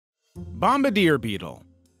Bombardier beetle.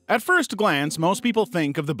 At first glance, most people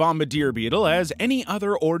think of the bombardier beetle as any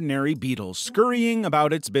other ordinary beetle scurrying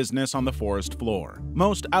about its business on the forest floor.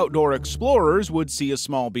 Most outdoor explorers would see a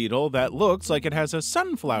small beetle that looks like it has a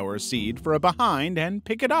sunflower seed for a behind and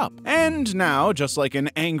pick it up. And now, just like an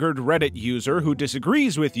angered Reddit user who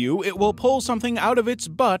disagrees with you, it will pull something out of its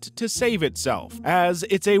butt to save itself, as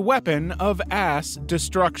it's a weapon of ass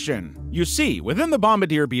destruction. You see, within the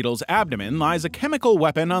bombardier beetle's abdomen lies a chemical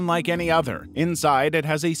weapon unlike any other. Inside, it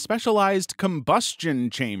has a specialized combustion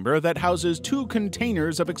chamber that houses 2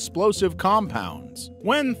 containers of explosive compounds.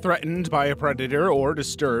 When threatened by a predator or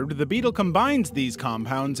disturbed, the beetle combines these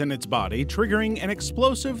compounds in its body, triggering an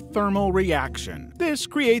explosive thermal reaction. This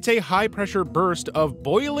creates a high-pressure burst of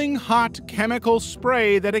boiling hot chemical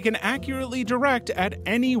spray that it can accurately direct at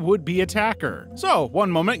any would-be attacker. So,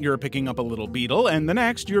 one moment you're picking up a little beetle, and the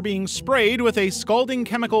next you're being sprayed with a scalding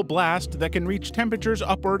chemical blast that can reach temperatures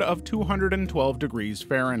upward of 212 degrees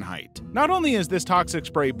Fahrenheit. Not only is this toxic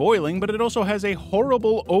spray boiling, but it also has a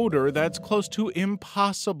horrible odor that's close to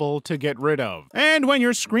impossible to get rid of. And when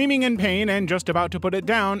you're screaming in pain and just about to put it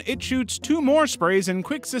down, it shoots 2 more sprays in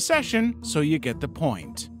quick succession, so you get the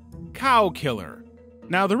point. Cow killer.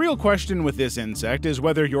 Now, the real question with this insect is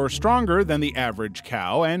whether you're stronger than the average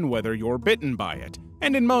cow and whether you're bitten by it.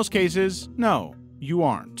 And in most cases, no. You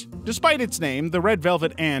aren't. Despite its name, the red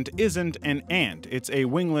velvet ant isn't an ant, it's a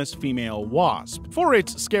wingless female wasp. For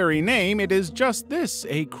its scary name, it is just this,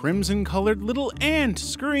 a crimson-colored little ant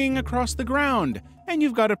scurrying across the ground. And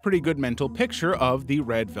you've got a pretty good mental picture of the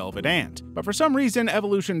red velvet ant. But for some reason,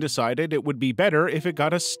 evolution decided it would be better if it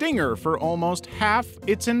got a stinger for almost half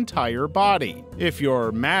its entire body. If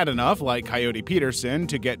you're mad enough, like Coyote Peterson,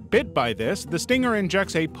 to get bit by this, the stinger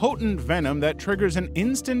injects a potent venom that triggers an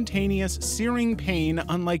instantaneous searing pain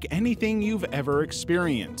unlike anything you've ever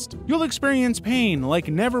experienced. You'll experience pain like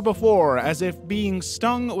never before, as if being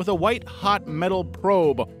stung with a white-hot metal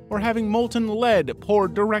probe or having molten lead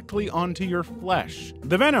poured directly onto your flesh.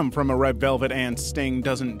 The venom from a red velvet ant's sting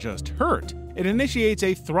doesn't just hurt, it initiates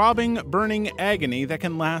a throbbing, burning agony that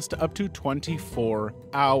can last up to 24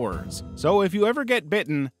 hours. So if you ever get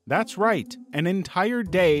bitten, that's right, an entire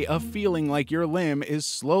day of feeling like your limb is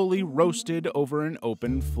slowly roasted over an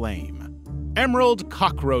open flame. Emerald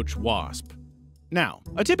cockroach wasp. Now,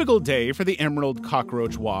 a typical day for the emerald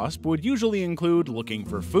cockroach wasp would usually include looking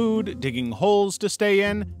for food, digging holes to stay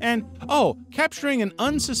in, and, capturing an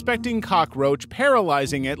unsuspecting cockroach,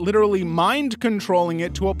 paralyzing it, literally mind-controlling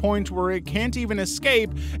it to a point where it can't even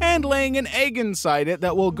escape, and laying an egg inside it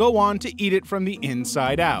that will go on to eat it from the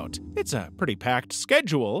inside out. It's a pretty packed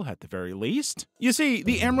schedule, at the very least. You see,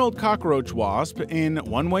 the emerald cockroach wasp, in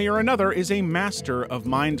one way or another, is a master of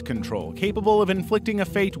mind control, capable of inflicting a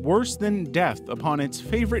fate worse than death upon its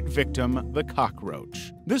favorite victim, the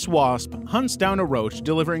cockroach. This wasp hunts down a roach,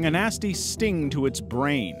 delivering a nasty sting to its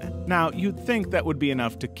brain. Now, you'd think that would be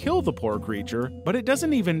enough to kill the poor creature, but it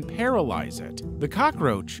doesn't even paralyze it. The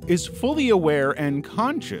cockroach is fully aware and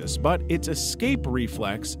conscious, but its escape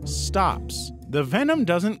reflex stops. The venom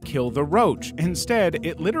doesn't kill the roach. Instead,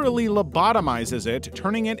 it literally lobotomizes it,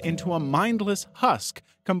 turning it into a mindless husk,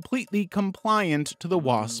 completely compliant to the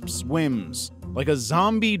wasp's whims. Like a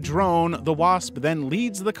zombie drone, the wasp then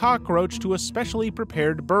leads the cockroach to a specially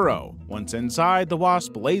prepared burrow. Once inside, the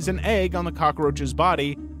wasp lays an egg on the cockroach's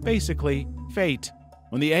body, basically fate.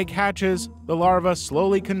 When the egg hatches, the larva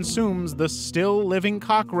slowly consumes the still living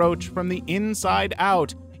cockroach from the inside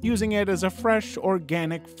out, using it as a fresh,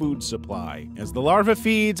 organic food supply. As the larva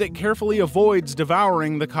feeds, it carefully avoids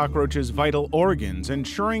devouring the cockroach's vital organs,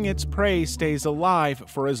 ensuring its prey stays alive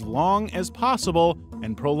for as long as possible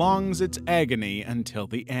and prolongs its agony until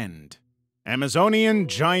the end. Amazonian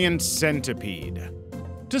giant centipede.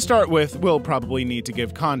 To start with, we'll probably need to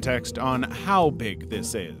give context on how big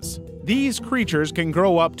this is. These creatures can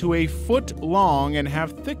grow up to a foot long and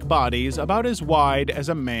have thick bodies about as wide as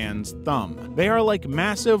a man's thumb. They are like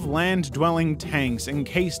massive land-dwelling tanks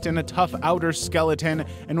encased in a tough outer skeleton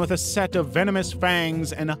and with a set of venomous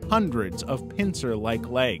fangs and hundreds of pincer-like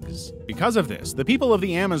legs. Because of this, the people of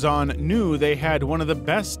the Amazon knew they had one of the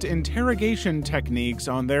best interrogation techniques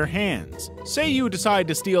on their hands. Say you decide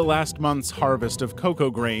to steal last month's harvest of cocoa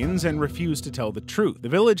grains and refuse to tell the truth. The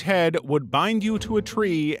village head would bind you to a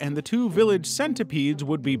tree, and the 2 2 village centipedes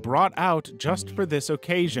would be brought out just for this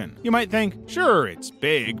occasion. You might think, sure, it's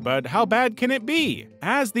big, but how bad can it be?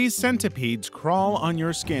 As these centipedes crawl on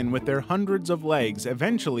your skin with their hundreds of legs,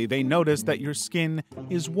 eventually they notice that your skin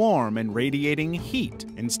is warm and radiating heat.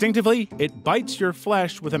 Instinctively, it bites your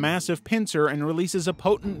flesh with a massive pincer and releases a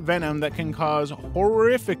potent venom that can cause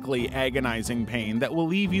horrifically agonizing pain that will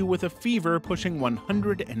leave you with a fever pushing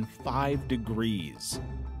 105 degrees.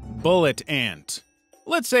 Bullet ant.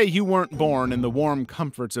 Let's say you weren't born in the warm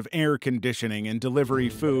comforts of air conditioning and delivery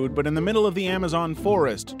food, but in the middle of the Amazon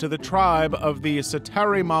forest to the tribe of the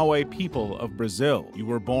Satarimawe people of Brazil. You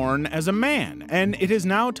were born as a man, and it is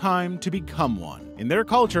now time to become one. In their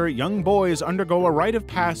culture, young boys undergo a rite of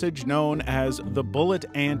passage known as the bullet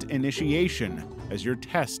ant initiation, as your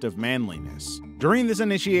test of manliness. During this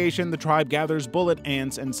initiation, the tribe gathers bullet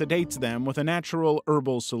ants and sedates them with a natural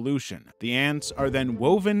herbal solution. The ants are then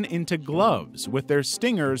woven into gloves with their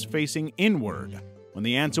stingers facing inward. When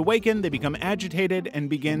the ants awaken, they become agitated and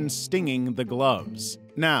begin stinging the gloves.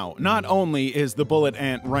 Now, not only is the bullet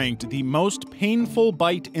ant ranked the most painful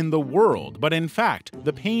bite in the world, but in fact,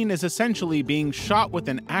 the pain is essentially being shot with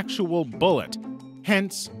an actual bullet,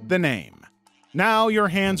 hence the name. Now your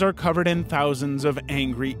hands are covered in thousands of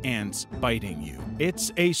angry ants biting you. It's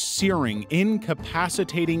a searing,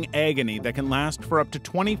 incapacitating agony that can last for up to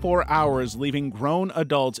 24 hours, leaving grown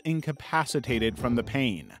adults incapacitated from the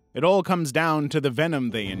pain. It all comes down to the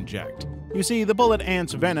venom they inject. You see, the bullet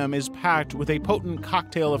ant's venom is packed with a potent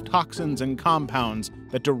cocktail of toxins and compounds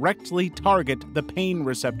that directly target the pain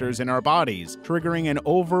receptors in our bodies, triggering an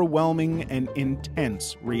overwhelming and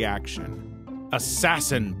intense reaction.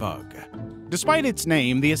 Assassin bug. Despite its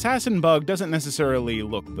name, the assassin bug doesn't necessarily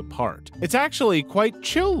look the part. It's actually quite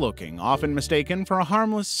chill-looking, often mistaken for a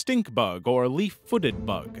harmless stink bug or leaf-footed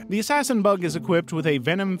bug. The assassin bug is equipped with a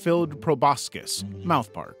venom-filled proboscis,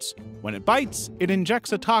 mouthparts. When it bites, it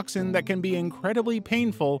injects a toxin that can be incredibly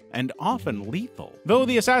painful and often lethal. Though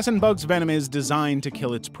the assassin bug's venom is designed to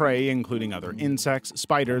kill its prey, including other insects,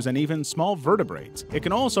 spiders, and even small vertebrates, it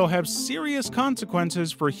can also have serious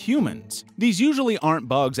consequences for humans. These usually aren't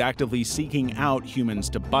bugs actively seeking out humans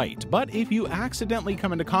to bite, but if you accidentally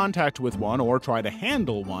come into contact with one or try to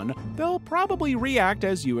handle one, they'll probably react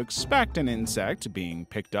as you expect an insect being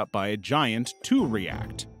picked up by a giant to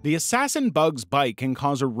react. The assassin bug's bite can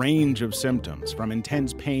cause a range of symptoms, from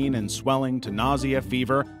intense pain and swelling to nausea,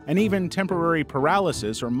 fever, and even temporary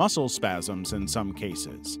paralysis or muscle spasms in some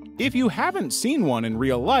cases. If you haven't seen one in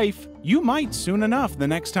real life, you might soon enough the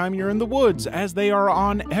next time you're in the woods, as they are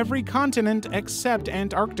on every continent except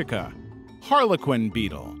Antarctica. Harlequin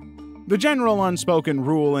beetle. The general unspoken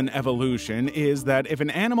rule in evolution is that if an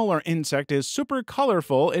animal or insect is super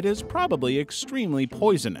colorful, it is probably extremely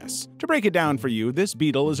poisonous. To break it down for you, this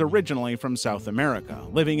beetle is originally from South America,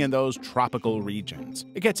 living in those tropical regions.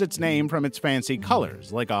 It gets its name from its fancy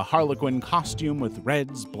colors, like a harlequin costume with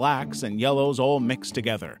reds, blacks, and yellows all mixed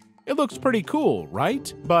together. It looks pretty cool,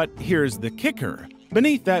 right? But here's the kicker.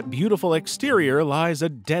 Beneath that beautiful exterior lies a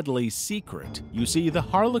deadly secret. You see, the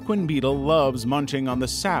harlequin beetle loves munching on the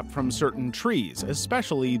sap from certain trees,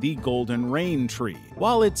 especially the golden rain tree.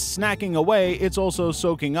 While it's snacking away, it's also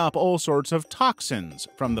soaking up all sorts of toxins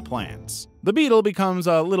from the plants. The beetle becomes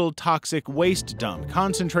a little toxic waste dump,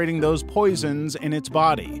 concentrating those poisons in its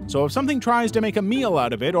body. So if something tries to make a meal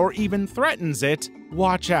out of it or even threatens it,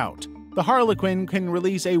 watch out. The harlequin can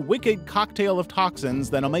release a wicked cocktail of toxins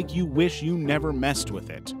that'll make you wish you never messed with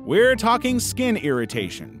it. We're talking skin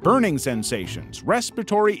irritation, burning sensations,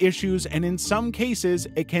 respiratory issues, and in some cases,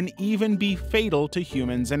 it can even be fatal to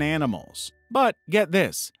humans and animals. But get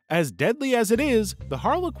this, as deadly as it is, the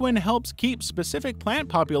harlequin helps keep specific plant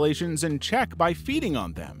populations in check by feeding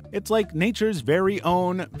on them. It's like nature's very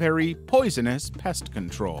own, very poisonous pest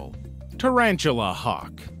control. Tarantula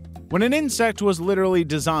hawk. When an insect was literally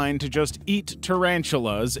designed to just eat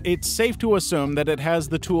tarantulas, it's safe to assume that it has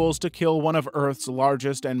the tools to kill one of Earth's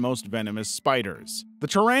largest and most venomous spiders. The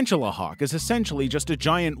tarantula hawk is essentially just a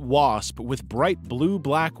giant wasp with bright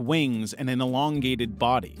blue-black wings and an elongated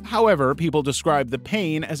body. However, people describe the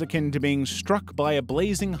pain as akin to being struck by a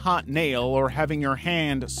blazing hot nail or having your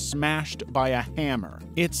hand smashed by a hammer.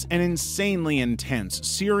 It's an insanely intense,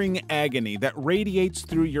 searing agony that radiates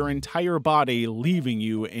through your entire body, leaving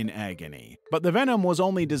you in agony. But the venom was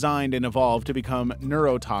only designed and evolved to become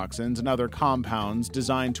neurotoxins and other compounds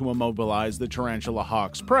designed to immobilize the tarantula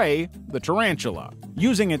hawk's prey, the tarantula.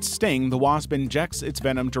 Using its sting, the wasp injects its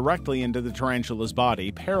venom directly into the tarantula's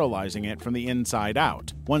body, paralyzing it from the inside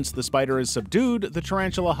out. Once the spider is subdued, the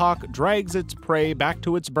tarantula hawk drags its prey back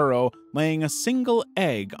to its burrow, laying a single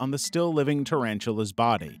egg on the still-living tarantula's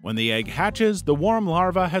body. When the egg hatches, the warm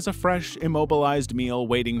larva has a fresh, immobilized meal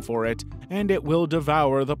waiting for it, and it will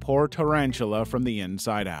devour the poor tarantula from the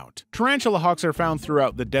inside out. Tarantula hawks are found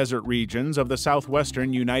throughout the desert regions of the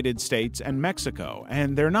southwestern United States and Mexico,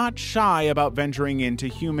 and they're not shy about venturing into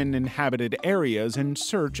human-inhabited areas in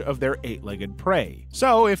search of their eight-legged prey.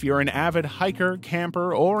 So, if you're an avid hiker,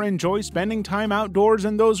 camper, or enjoy spending time outdoors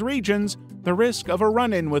in those regions, the risk of a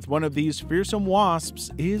run-in with one of these fearsome wasps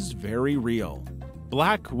is very real.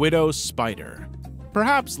 Black widow spider.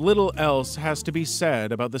 Perhaps little else has to be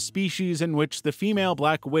said about the species in which the female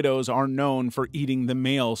black widows are known for eating the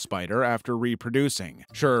male spider after reproducing.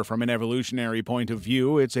 Sure, from an evolutionary point of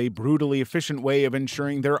view, it's a brutally efficient way of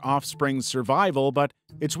ensuring their offspring's survival, but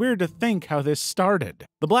it's weird to think how this started.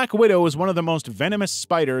 The black widow is one of the most venomous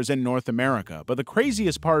spiders in North America, but the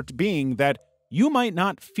craziest part being that you might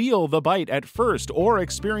not feel the bite at first or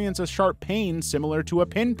experience a sharp pain similar to a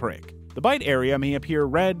pinprick. The bite area may appear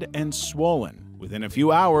red and swollen. Within a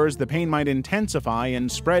few hours, the pain might intensify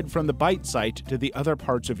and spread from the bite site to the other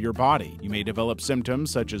parts of your body. You may develop symptoms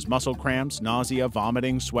such as muscle cramps, nausea,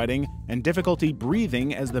 vomiting, sweating, and difficulty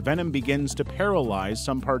breathing as the venom begins to paralyze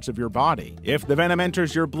some parts of your body. If the venom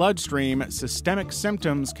enters your bloodstream, systemic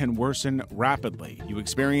symptoms can worsen rapidly. You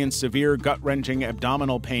experience severe gut-wrenching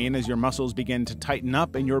abdominal pain as your muscles begin to tighten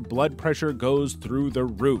up and your blood pressure goes through the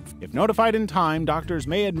roof. If notified in time, doctors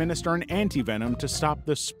may administer an antivenom to stop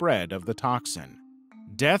the spread of the toxin.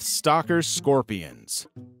 Deathstalker scorpions.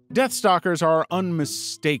 Deathstalkers are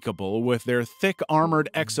unmistakable, with their thick armored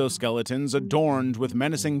exoskeletons adorned with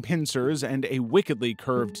menacing pincers and a wickedly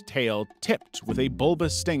curved tail tipped with a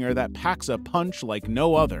bulbous stinger that packs a punch like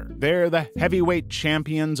no other. They're the heavyweight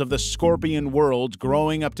champions of the scorpion world,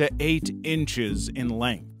 growing up to 8 inches in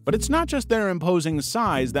length. But it's not just their imposing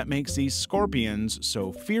size that makes these scorpions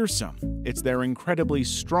so fearsome. It's their incredibly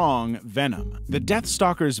strong venom. The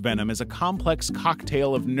Deathstalker's venom is a complex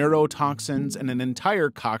cocktail of neurotoxins and an entire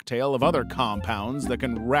cocktail of other compounds that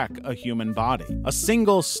can wreck a human body. A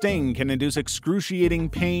single sting can induce excruciating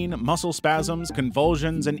pain, muscle spasms,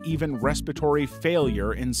 convulsions, and even respiratory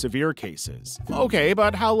failure in severe cases. Okay,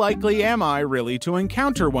 but how likely am I really to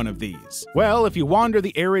encounter one of these? Well, if you wander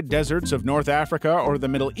the arid deserts of North Africa or the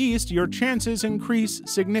Middle East, your chances increase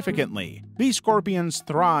significantly. These scorpions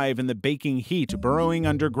thrive in the baking heat, burrowing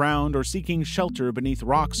underground or seeking shelter beneath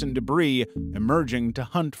rocks and debris, emerging to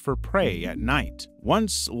hunt for prey at night.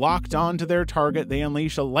 Once locked onto their target, they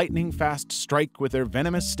unleash a lightning-fast strike with their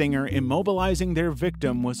venomous stinger, immobilizing their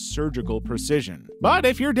victim with surgical precision. But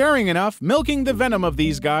if you're daring enough, milking the venom of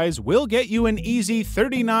these guys will get you an easy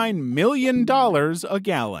 $39 million a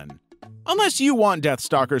gallon. Unless you want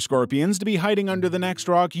Deathstalker scorpions to be hiding under the next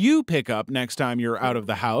rock you pick up next time you're out of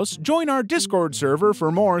the house, join our Discord server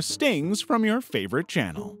for more stings from your favorite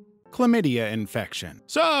channel. Chlamydia infection.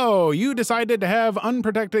 So, you decided to have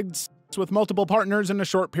unprotected sex with multiple partners in a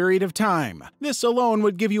short period of time. This alone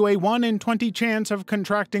would give you a 1 in 20 chance of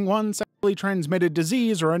contracting one sexually transmitted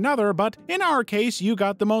disease or another, but in our case, you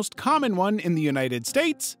got the most common one in the United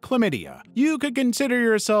States, chlamydia. You could consider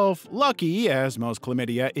yourself lucky, as most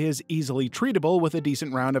chlamydia is easily treatable with a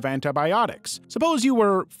decent round of antibiotics. Suppose you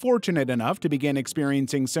were fortunate enough to begin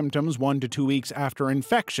experiencing symptoms 1 to 2 weeks after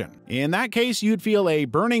infection. In that case, you'd feel a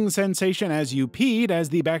burning sensation as you peed as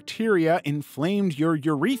the bacteria inflamed your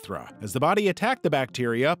urethra. As the body attacked the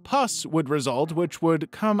bacteria, pus would result, which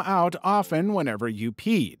would come out often whenever you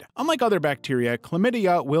peed. Unlike other bacteria,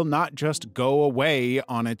 chlamydia will not just go away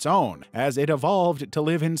on its own, as it evolved to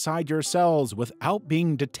live inside your cells without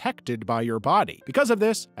being detected by your body. Because of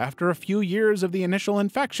this, after a few years of the initial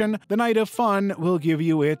infection, the night of fun will give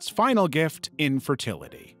you its final gift,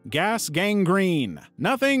 infertility. Gas gangrene.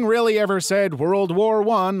 Nothing really ever said World War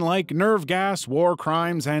I like nerve gas, war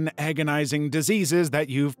crimes, and agonizing diseases that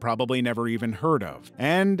you've probably never even heard of.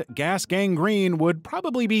 And gas gangrene would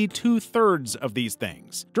probably be 2/3 of these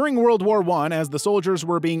things. During World War I, as the soldiers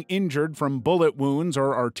were being injured from bullet wounds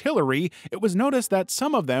or artillery, it was noticed that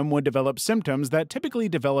some of them would develop symptoms that typically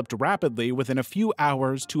developed rapidly within a few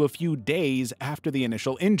hours to a few days after the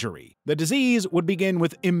initial injury. The disease would begin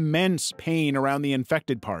with immense pain around the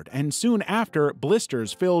infected part, and soon after,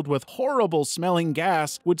 blisters filled with horrible-smelling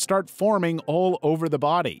gas would start forming all over the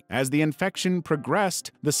body. As the infection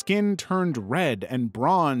progressed, the skin turned red and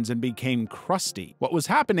bronze and became crusty. What was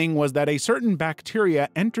happening was that a certain bacteria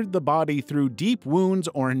entered the body through deep wounds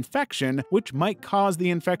or infection, which might cause the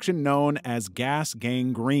infection known as gas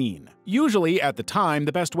gangrene. Usually, at the time,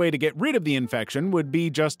 the best way to get rid of the infection would be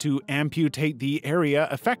just to amputate the area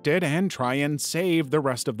affected and try and save the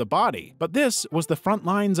rest of the body. But this was the front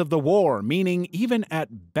lines of the war, meaning even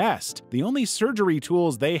at best, the only surgery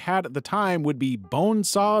tools they had at the time would be bone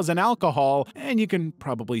saws and alcohol, and you can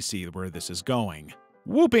probably see where this is going.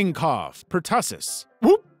 Whooping cough, pertussis.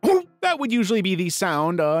 Whoop, whoop. That would usually be the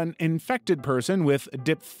sound an infected person with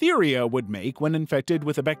diphtheria would make when infected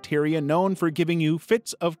with a bacteria known for giving you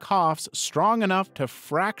fits of coughs strong enough to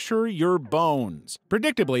fracture your bones.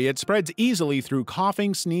 Predictably, it spreads easily through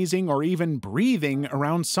coughing, sneezing, or even breathing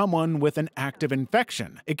around someone with an active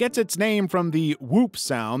infection. It gets its name from the whoop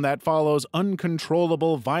sound that follows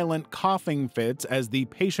uncontrollable violent coughing fits as the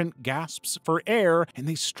patient gasps for air and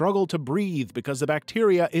they struggle to breathe because the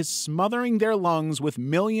bacteria is smothering their lungs with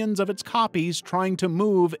millions of its copies trying to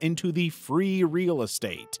move into the free real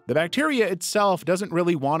estate. The bacteria itself doesn't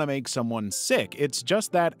really want to make someone sick, it's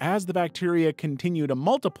just that as the bacteria continue to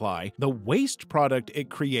multiply, the waste product it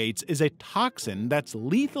creates is a toxin that's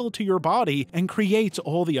lethal to your body and creates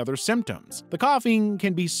all the other symptoms. The coughing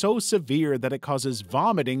can be so severe that it causes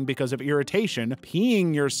vomiting because of irritation,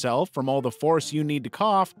 peeing yourself from all the force you need to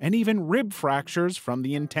cough, and even rib fractures from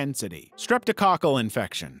the intensity. Streptococcal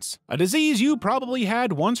infections. A disease you probably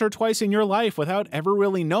had once or twice in your life without ever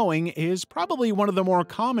really knowing is probably one of the more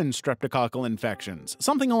common streptococcal infections,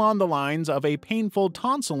 something along the lines of a painful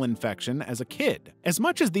tonsil infection as a kid. As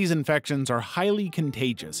much as these infections are highly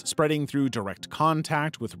contagious, spreading through direct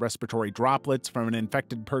contact with respiratory droplets from an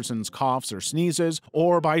infected person's coughs or sneezes,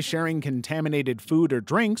 or by sharing contaminated food or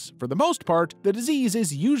drinks, for the most part, the disease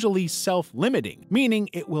is usually self-limiting, meaning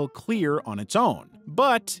it will clear on its own.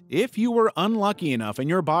 But if you were unlucky enough and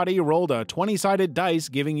your body rolled a 20-sided dice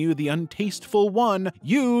giving you the untasteful one,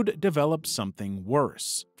 you'd develop something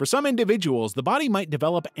worse. For some individuals, the body might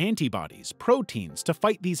develop antibodies, proteins, to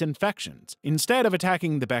fight these infections. Instead of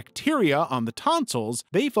attacking the bacteria on the tonsils,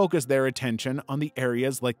 they focus their attention on the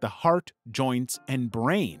areas like the heart, joints, and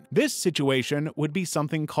brain. This situation would be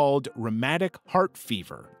something called rheumatic heart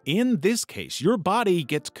fever. In this case, your body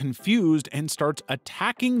gets confused and starts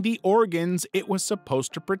attacking the organs it was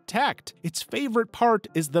supposed to protect. Its favorite part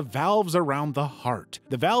is the valves around the heart.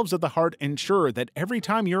 The valves of the heart ensure that every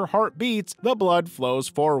time your heart beats, the blood flows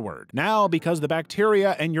forward. Now, because the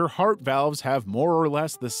bacteria and your heart valves have more or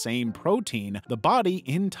less the same protein, the body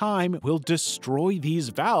in time will destroy these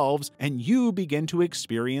valves and you begin to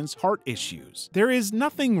experience heart issues. There is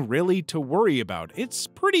nothing really to worry about. It's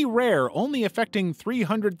pretty rare, only affecting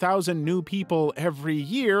 300,000 new people every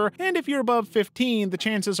year, and if you're above 15, the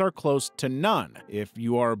chances are close to none. If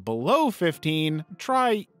you are below 15,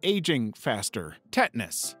 try aging faster.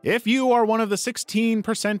 Tetanus. If you are one of the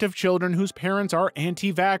 16% of children whose parents are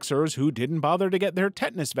anti-vaxxers who didn't bother to get their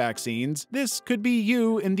tetanus vaccines, this could be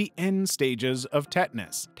you in the end stages of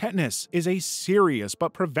tetanus. Tetanus is a serious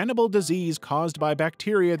but preventable disease caused by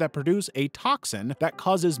bacteria that produce a toxin that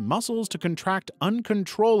causes muscles to contract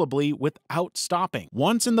uncontrollably without stopping.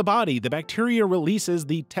 Once in the body, the bacteria releases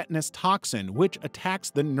the tetanus toxin, which attacks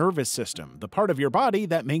the nervous system, the part of your body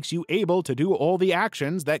that makes you able to do all the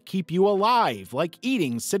actions that keep you alive, like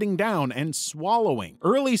eating, sitting down, and swallowing.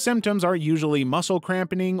 Early symptoms are usually muscle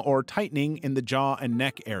cramping or tightening in the jaw and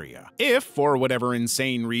neck area. If, for whatever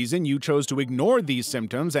insane reason, you chose to ignore these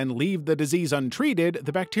symptoms and leave the disease untreated,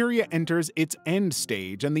 the bacteria enters its end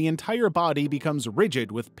stage and the entire body becomes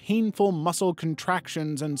rigid with painful muscle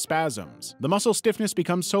contractions and spasms. The muscle stiffness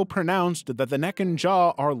becomes so pronounced that the neck and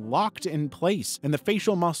jaw are locked in place, and the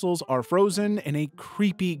facial muscles are frozen in a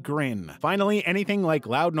creepy grin. Finally, anything like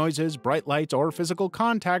loud noises, bright lights, or physical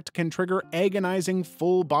contact can trigger agonizing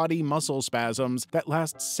full-body muscle spasms that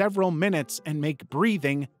last several minutes and make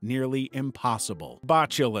breathing nearly impossible.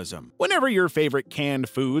 Botulism. Whenever your favorite canned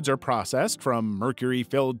foods are processed, from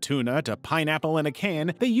mercury-filled tuna to pineapple in a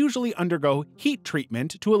can, they usually undergo heat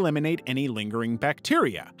treatment to eliminate any lingering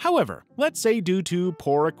bacteria. However, let's say due to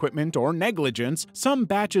poor equipment or negligence, some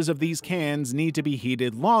batches of these cans need to be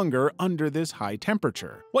heated longer under this high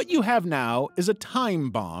temperature. What you have now is a time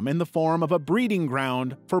bomb in the form of a breeding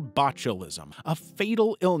ground for botulism, a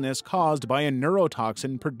fatal illness caused by a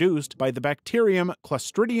neurotoxin produced by the bacterium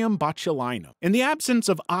Clostridium botulinum. In the absence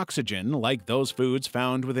of oxygen, like those foods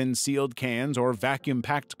found within sealed cans or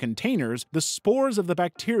vacuum-packed containers, the spores of the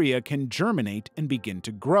bacteria can germinate and begin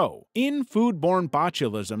to grow. In foodborne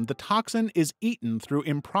botulism, the toxin is eaten through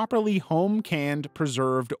improperly home-canned,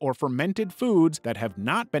 preserved, or fermented foods that have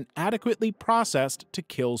not been adequately processed to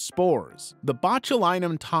kill spores. The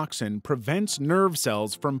botulinum toxin prevents nerve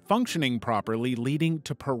cells from functioning properly, leading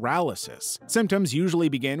to paralysis. Symptoms usually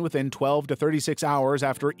begin within 12 to 36 hours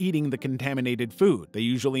after eating the contaminated food. They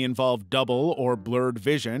usually involve double or blurred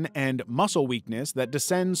vision and muscle weakness that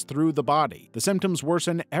descends through the body. The symptoms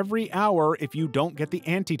worsen every hour if you don't get the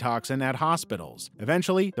antitoxin at hospitals.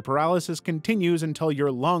 Eventually, the paralysis continues until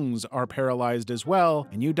your lungs are paralyzed as well,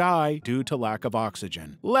 and you die due to lack of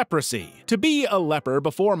oxygen. Leprosy. To be a leper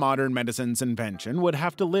before modern medicine's invention would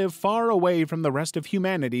have to live far away from the rest of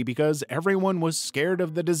humanity because everyone was scared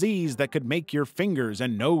of the disease that could make your fingers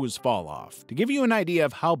and nose fall off. To give you an idea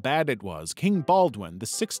of how bad it was, King Baldwin, the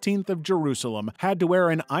 16th of Jerusalem, had to wear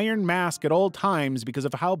an iron mask at all times because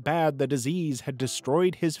of how bad the disease had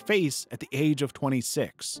destroyed his face at the age of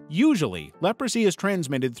 26. Usually, leprosy is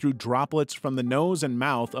transmitted through droplets from the nose and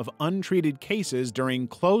mouth of untreated cases during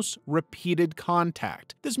close, repeated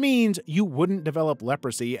contact. This means you wouldn't develop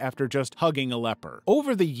leprosy after just hugging a leper.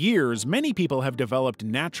 Over the years, many people have developed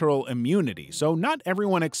natural immunity, so not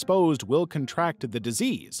everyone exposed will contract the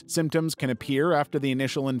disease. Symptoms can appear after the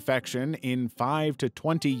initial infection in 5 to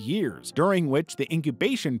 20 years, during which the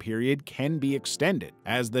incubation period can be extended.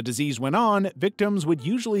 As the disease went on, victims would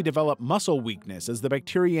usually develop muscle weakness as the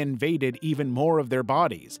bacteria invaded even more of their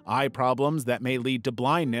bodies, eye problems that may lead to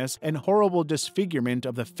blindness, and horrible disfigurement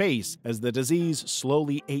of the face as the disease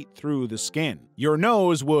slowly ate through the skin. Your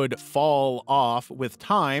nose would fall off with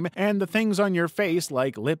time, and the things on your face,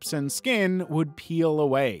 like lips and skin, would peel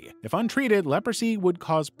away. If untreated, leprosy would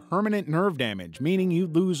cause permanent nerve damage, meaning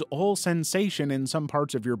you'd lose all sensation in some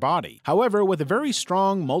parts of your body. However, with a very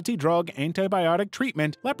strong multi-drug antibiotic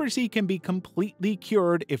treatment, leprosy can be completely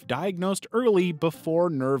cured if diagnosed early before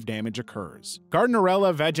nerve damage occurs.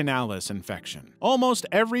 Gardnerella vaginalis infection. Almost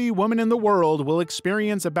every woman in the world will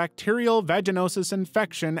experience a bacterial vaginosis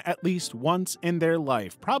infection at least once in their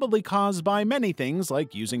life, probably caused by many things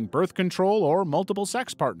like using birth control or multiple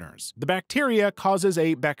sex partners. The bacteria causes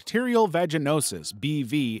a bacterial vaginosis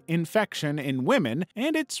 (BV) infection in women,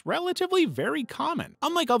 and it's relatively very common.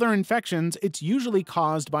 Unlike other infections, it's usually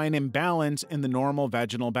caused by an imbalance in the normal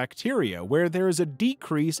vaginal bacteria, where there is a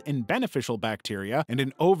decrease in beneficial bacteria and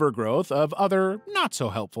an overgrowth of other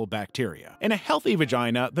not-so-helpful bacteria. In a healthy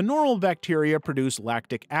vagina, the normal bacteria produce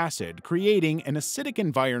lactic acid, creating an acidic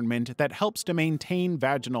environment that helps to maintain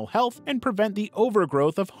vaginal health and prevent the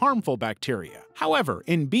overgrowth of harmful bacteria. However,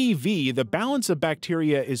 in BV, the balance of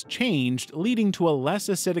bacteria is changed, leading to a less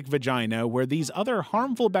acidic vagina where these other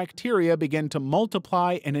harmful bacteria begin to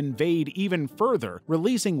multiply and invade even further,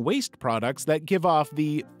 releasing waste products that give off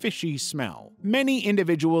the fishy smell. Many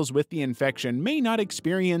individuals with the infection may not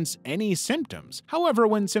experience any symptoms. However,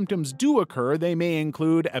 when symptoms do occur, they may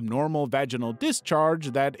include abnormal vaginal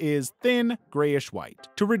discharge that is thin, grayish-white.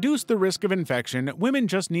 To reduce the risk of infection, women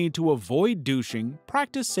just need to avoid douching,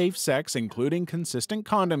 practice safe sex including consistent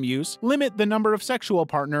condom use, limit the number of sexual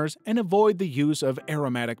partners, and avoid the use of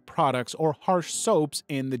aromatic products or harsh soaps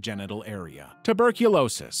in the genital area.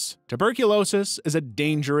 Tuberculosis. Tuberculosis is a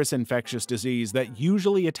dangerous infectious disease that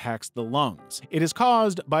usually attacks the lungs. It is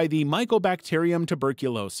caused by the Mycobacterium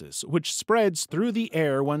tuberculosis, which spreads through the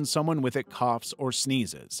air when someone with it coughs or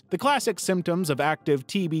sneezes. The classic symptoms of active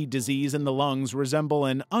TB disease in the lungs resemble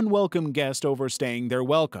an unwelcome guest overstaying their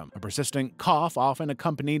welcome: a persistent cough often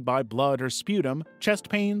accompanied by blood or sputum, chest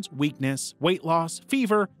pains, weakness, weight loss,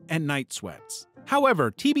 fever, and night sweats. However,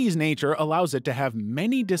 TB's nature allows it to have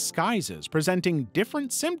many disguises, presenting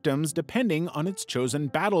different symptoms depending on its chosen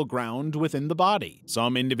battleground within the body.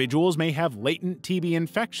 Some individuals may have latent TB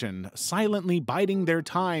infection, silently biding their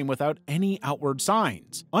time without any outward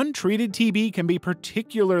signs. Untreated TB can be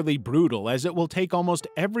particularly brutal, as it will take almost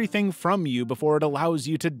everything from you before it allows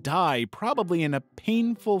you to die, probably in a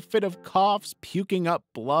painful fit of coughs, puking up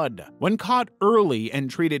blood. When caught early and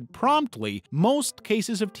treated promptly, most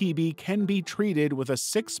cases of TB can be treated with a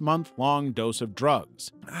 6-month-long dose of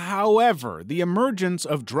drugs. However, the emergence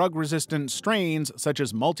of drug-resistant strains such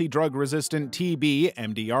as multi-drug-resistant TB,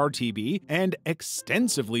 MDR-TB, and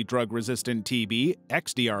extensively drug-resistant TB,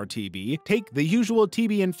 XDR-TB, take the usual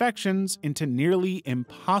TB infections into nearly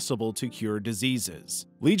impossible-to-cure diseases.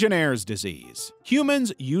 Legionnaire's disease.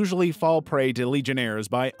 Humans usually fall prey to Legionnaire's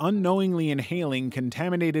by unknowingly inhaling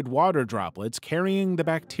contaminated water droplets carrying the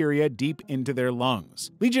bacteria deep into their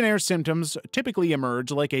lungs. Legionnaire's symptoms typically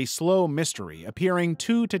emerge like a slow mystery, appearing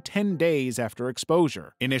 2 to 10 days after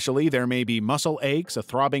exposure. Initially, there may be muscle aches, a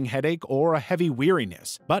throbbing headache, or a heavy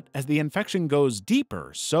weariness, but as the infection goes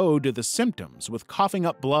deeper, so do the symptoms, with coughing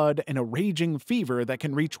up blood and a raging fever that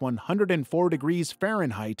can reach 104 degrees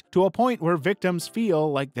Fahrenheit to a point where victims feel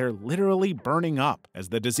feel like they're literally burning up. As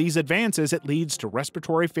the disease advances, it leads to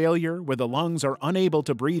respiratory failure, where the lungs are unable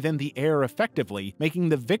to breathe in the air effectively, making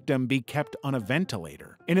the victim be kept on a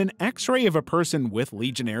ventilator. In an X-ray of a person with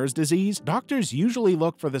Legionnaire's disease, doctors usually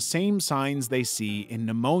look for the same signs they see in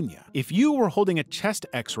pneumonia. If you were holding a chest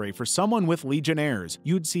X-ray for someone with Legionnaire's,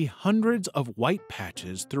 you'd see hundreds of white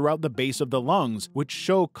patches throughout the base of the lungs, which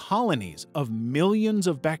show colonies of millions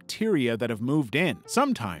of bacteria that have moved in.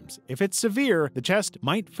 Sometimes, if it's severe, the chest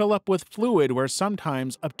might fill up with fluid, where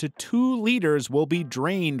sometimes up to 2 liters will be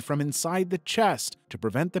drained from inside the chest to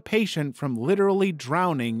prevent the patient from literally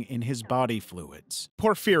drowning in his body fluids.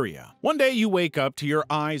 Porphyria. One day you wake up to your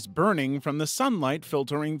eyes burning from the sunlight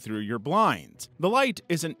filtering through your blinds. The light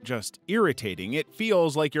isn't just irritating, it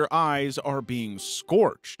feels like your eyes are being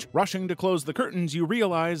scorched. Rushing to close the curtains, you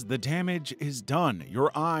realize the damage is done.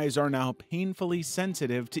 Your eyes are now painfully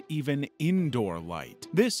sensitive to even indoor light.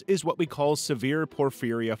 This is what we call severe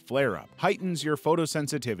porphyria flare-up. Heightens your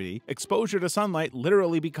photosensitivity, exposure to sunlight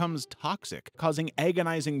literally becomes toxic, causing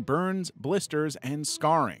agonizing burns, blisters, and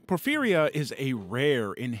scarring. Porphyria is a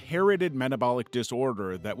rare, inherited metabolic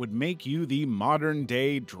disorder that would make you the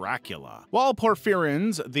modern-day Dracula. While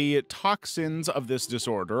porphyrins, the toxins of this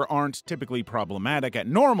disorder, aren't typically problematic at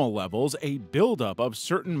normal levels, a buildup of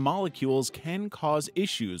certain molecules can cause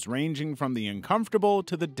issues ranging from the uncomfortable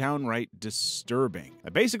to the downright disturbing.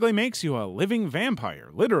 It basically makes you a living vampire,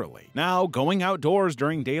 literally. Now, going outdoors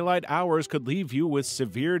during daylight hours could leave you with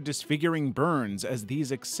severe disfiguring burns, as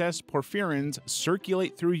these excess porphyrins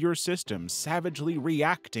circulate through your system, savagely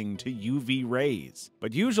reacting to UV rays.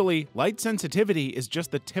 But usually, light sensitivity is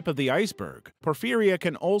just the tip of the iceberg. Porphyria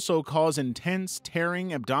can also cause intense,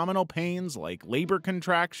 tearing abdominal pains like labor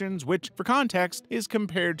contractions, which, for context, is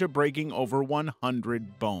compared to breaking over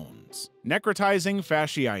 100 bones. Necrotizing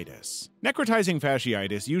fasciitis. Necrotizing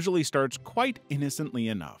fasciitis usually starts quite innocently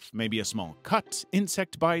enough, maybe a small cut,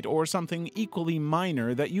 insect bite, or something equally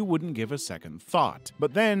minor that you wouldn't give a second thought.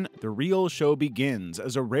 But then, the real show begins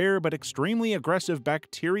as a rare but extremely aggressive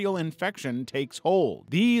bacterial infection takes hold.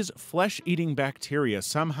 These flesh-eating bacteria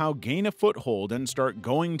somehow gain a foothold and start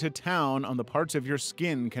going to town on the parts of your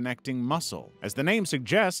skin connecting muscle. As the name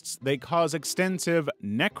suggests, they cause extensive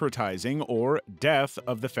necrotizing or death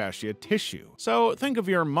of the fascia tissue. So think of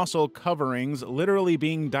your muscle coverings literally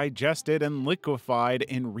being digested and liquefied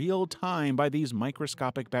in real time by these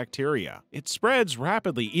microscopic bacteria. It spreads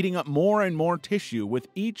rapidly, eating up more and more tissue with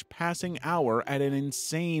each passing hour at an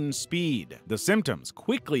insane speed. The symptoms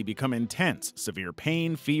quickly become intense: severe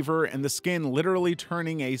pain, fever, and the skin literally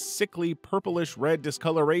turning a sickly purplish-red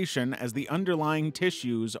discoloration as the underlying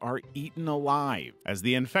tissues are eaten alive. As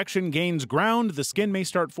the infection gains ground, the skin may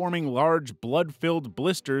start forming large blood-filled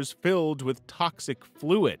blisters filled with toxic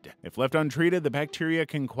fluid. If left untreated, the bacteria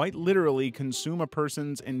can quite literally consume a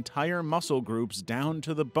person's entire muscle groups down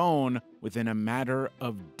to the bone within a matter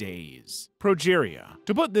of days. Progeria.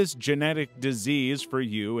 To put this genetic disease for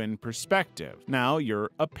you in perspective, now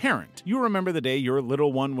you're a parent. You remember the day your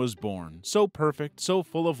little one was born, so perfect, so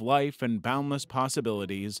full of life and boundless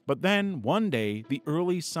possibilities, but then one day the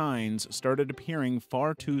early signs started appearing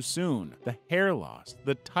far too soon. The hair loss,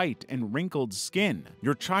 the tight and wrinkled skin.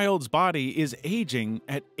 Your child's body is aging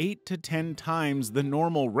at 8 to 10 times the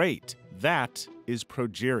normal rate. That is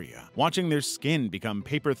progeria. Watching their skin become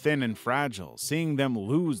paper thin and fragile, seeing them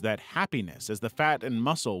lose that happiness as the fat and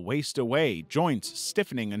muscle waste away, joints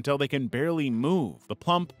stiffening until they can barely move. The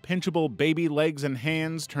plump, pinchable baby legs and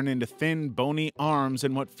hands turn into thin, bony arms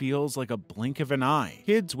in what feels like a blink of an eye.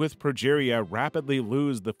 Kids with progeria rapidly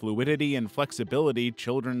lose the fluidity and flexibility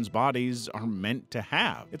children's bodies are meant to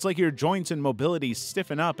have. It's like your joints and mobility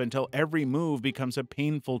stiffen up until every move becomes a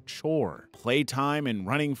painful chore. Playtime and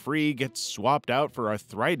running free gets swapped out for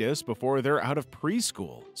arthritis before they're out of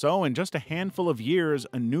preschool. So in just a handful of years,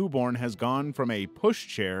 a newborn has gone from a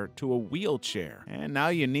pushchair to a wheelchair. And now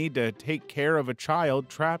you need to take care of a child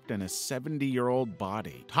trapped in a 70-year-old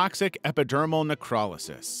body. Toxic epidermal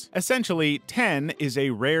necrolysis. Essentially, TEN is a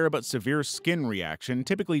rare but severe skin reaction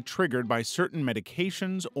typically triggered by certain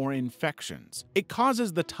medications or infections. It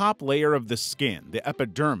causes the top layer of the skin, the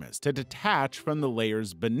epidermis, to detach from the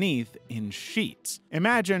layers beneath in sheets.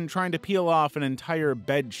 Imagine trying to peel off an entire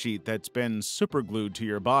bed sheet that's been superglued to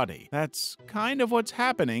your body. That's kind of what's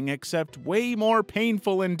happening, except way more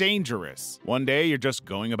painful and dangerous. One day you're just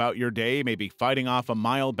going about your day, maybe fighting off a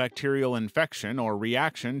mild bacterial infection or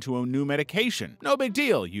reaction to a new medication. No big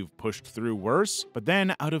deal, you've pushed through worse. But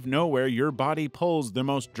then out of nowhere, your body pulls the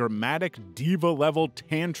most dramatic diva-level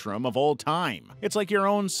tantrum of all time. It's like your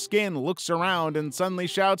own skin looks around and suddenly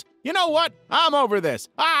shouts, "You know what? I'm over this.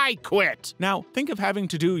 I quit." Now, think of having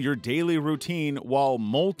to do your daily routine while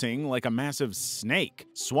molting like a massive snake.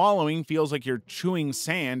 Swallowing feels like you're chewing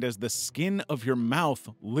sand as the skin of your mouth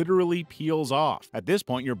literally peels off. At this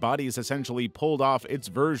point, your body is essentially pulled off its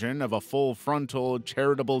version of a full frontal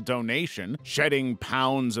charitable donation, shedding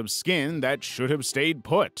pounds of skin that should have stayed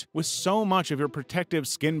put. With so much of your protective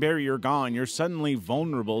skin barrier gone, you're suddenly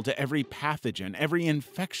vulnerable to every pathogen, every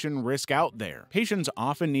infection risk out there. Patients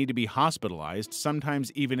often need to be hospitalized,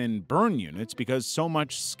 sometimes even in burn units, because so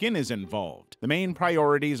much skin is involved. The main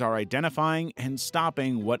priorities are identifying and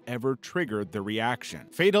stopping whatever triggered the reaction.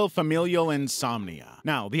 Fatal familial insomnia.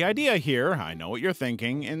 Now, the idea here, I know what you're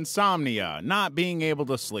thinking, insomnia, not being able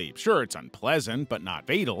to sleep. Sure, it's unpleasant, but not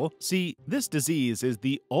fatal. See, this disease is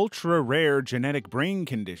the ultra-rare genetic brain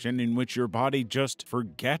condition in which your body just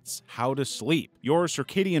forgets how to sleep. Your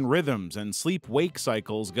circadian rhythms and sleep-wake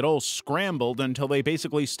cycles get all scrambled until they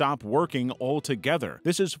basically stop working altogether.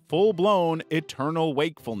 This is full-blown eternal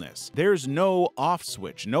wakefulness. There's no off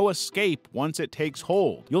switch, no escape once it takes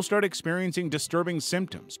hold. You'll start experiencing disturbing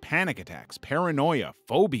symptoms, panic attacks, paranoia,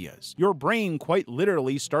 phobias. Your brain quite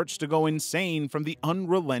literally starts to go insane from the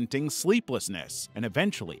unrelenting sleeplessness. And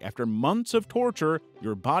eventually, after months of torture,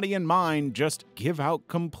 your body and mind just give out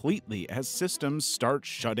completely as systems start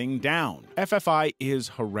shutting down. FFI is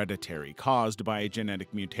hereditary, caused by a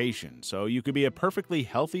genetic mutation, so you could be a perfectly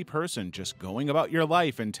healthy person just going about your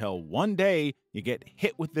life until one day you get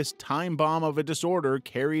hit with this time bomb of a disorder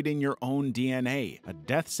carried in your own DNA, a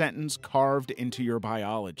death sentence carved into your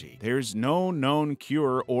biology. There's no known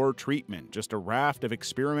cure or treatment, just a raft of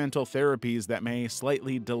experimental therapies that may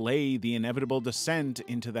slightly delay the inevitable descent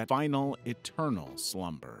into that final eternal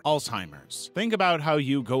slumber. Alzheimer's. Think about how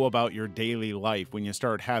you go about your daily life when you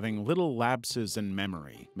start having little lapses in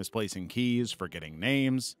memory, misplacing keys, forgetting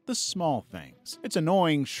names, the small things. It's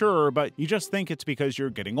annoying, sure, but you just think it's because you're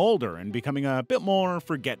getting older and becoming a bit more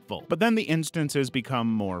forgetful. But then the instances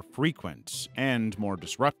become more frequent and more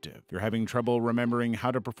disruptive. You're having trouble remembering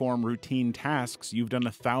how to perform routine tasks you've done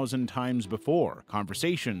 1,000 times before.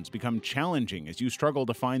 Conversations become challenging as you struggle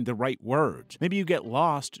to find the right words. Maybe you get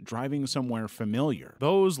lost driving somewhere familiar.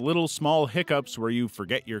 Those little small hiccups where you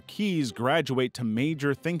forget your keys graduate to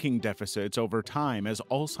major thinking deficits over time as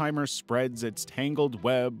Alzheimer's spreads its tangled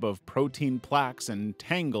web of protein plaques and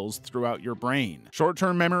tangles throughout your brain.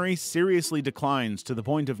 Short-term memory seriously declines to the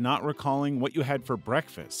point of not recalling what you had for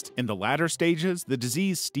breakfast. In the latter stages, the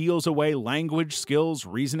disease steals away language skills,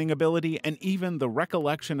 reasoning ability, and even the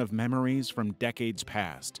recollection of memories from decades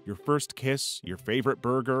past. Your first kiss, your favorite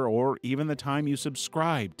burger, or even the time you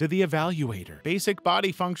subscribed to the evaluator. Basic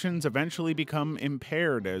body functions eventually become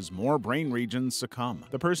impaired as more brain regions succumb.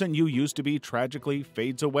 The person you used to be tragically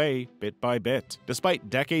fades away bit by bit. Despite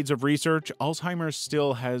decades of research, Alzheimer's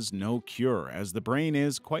still has no cure, as the brain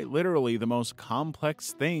is quite literally the most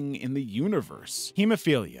complex thing in the universe.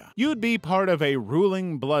 Hemophilia. You'd be part of a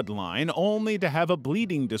ruling bloodline only to have a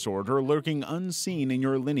bleeding disorder lurking unseen in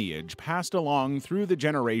your lineage, passed along through the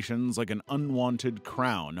generations like an unwanted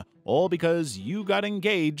crown, all because you got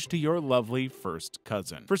engaged to your lovely first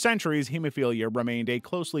cousin. For centuries, hemophilia remained a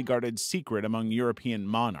closely guarded secret among European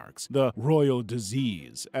monarchs, the royal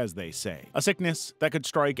disease, as they say. A sickness that could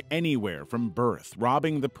strike anywhere from birth,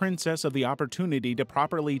 robbing the princess of the opportunity to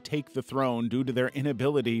properly take the throne due to their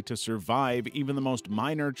inability to survive even the most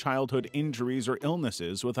minor childhood injuries or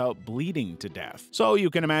illnesses without bleeding to death. So you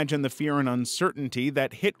can imagine the fear and uncertainty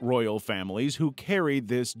that hit royal families who carried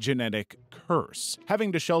this genetic curse,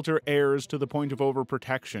 having to shelter heirs to the point of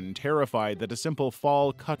overprotection, terrified that a simple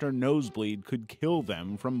fall, cut, or nosebleed could kill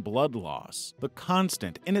them from blood loss. The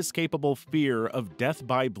constant, inescapable fear of death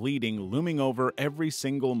by bleeding looming over every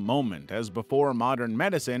single moment, as before modern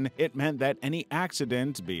medicine, it meant that any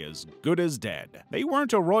accident be as good as dead. They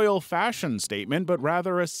weren't a royal fashion statement, but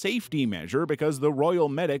rather a safety measure because the royal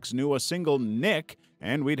medics knew a single nick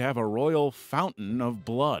and we'd have a royal fountain of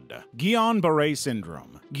blood. Guillain-Barré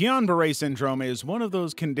syndrome. Guillain-Barré syndrome is one of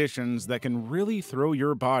those conditions that can really throw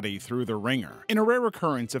your body through the ringer. In a rare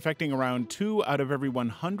occurrence affecting around 2 out of every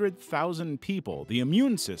 100,000 people, the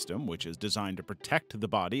immune system, which is designed to protect the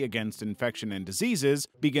body against infection and diseases,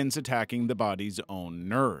 begins attacking the body's own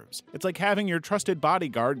nerves. It's like having your trusted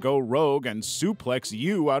bodyguard go rogue and suplex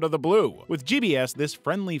you out of the blue. With GBS, this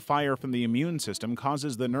friendly fire from the immune system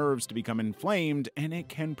causes the nerves to become inflamed and and it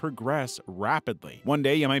can progress rapidly. One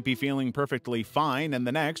day you might be feeling perfectly fine, and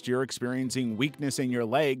the next you're experiencing weakness in your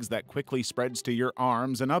legs that quickly spreads to your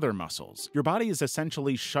arms and other muscles. Your body is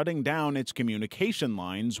essentially shutting down its communication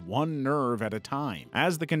lines one nerve at a time.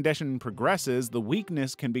 As the condition progresses, the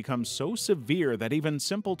weakness can become so severe that even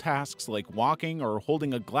simple tasks like walking or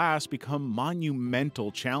holding a glass become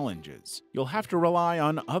monumental challenges. You'll have to rely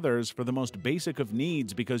on others for the most basic of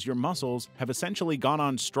needs because your muscles have essentially gone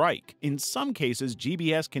on strike. In some cases,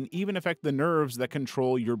 GBS can even affect the nerves that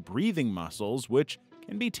control your breathing muscles, which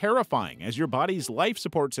can be terrifying as your body's life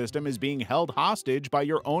support system is being held hostage by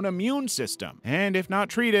your own immune system. And if not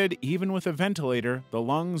treated, even with a ventilator, the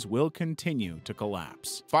lungs will continue to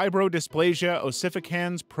collapse. Fibrodysplasia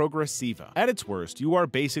ossificans progressiva. At its worst, you are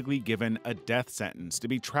basically given a death sentence to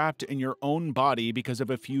be trapped in your own body because of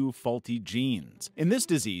a few faulty genes. In this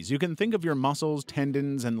disease, you can think of your muscles,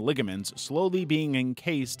 tendons, and ligaments slowly being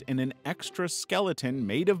encased in an extra skeleton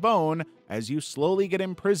made of bone as you slowly get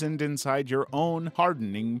imprisoned inside your own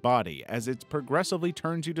hardening body as it progressively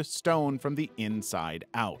turns you to stone from the inside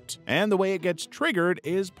out. And the way it gets triggered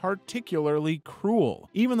is particularly cruel.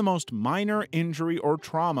 Even the most minor injury or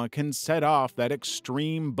trauma can set off that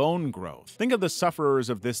extreme bone growth. Think of the sufferers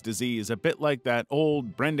of this disease a bit like that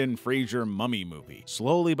old Brendan Fraser mummy movie,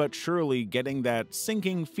 slowly but surely getting that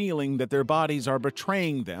sinking feeling that their bodies are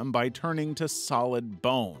betraying them by turning to solid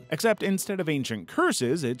bone. Except instead of ancient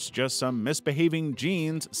curses, it's just some misbehaving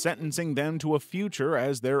genes sentencing them to a future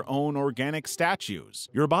as their own organic statues.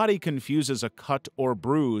 Your body confuses a cut or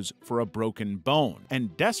bruise for a broken bone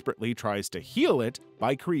and desperately tries to heal it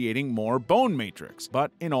by creating more bone matrix,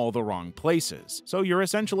 but in all the wrong places. So you're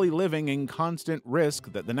essentially living in constant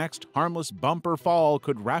risk that the next harmless bump or fall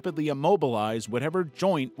could rapidly immobilize whatever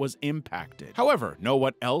joint was impacted. However, know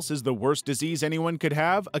what else is the worst disease anyone could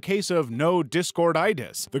have? A case of no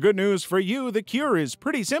discorditis. The good news for you, the cure is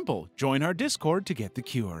pretty simple. Join our Discord to get the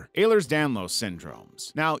cure. Ehlers-Danlos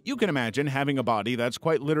syndromes. Now, you can imagine having a body that's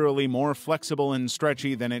quite literally more flexible and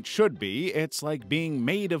stretchy than it should be. It's like being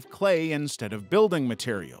made of clay instead of building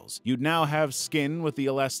materials. You'd now have skin with the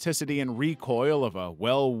elasticity and recoil of a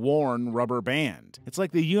well-worn rubber band. It's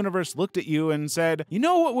like the universe looked at you and said, you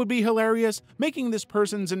know what would be hilarious? Making this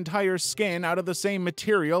person's entire skin out of the same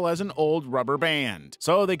material as an old rubber band.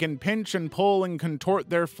 So they can pinch and pull and contort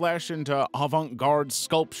their flesh into avant-garde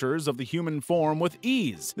sculptures of the human form with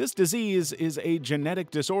ease. This disease is a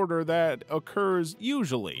genetic disorder that occurs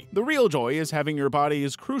usually. The real joy is having your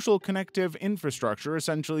body's crucial connective infrastructure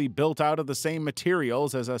essentially built out of the same materials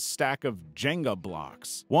as a stack of Jenga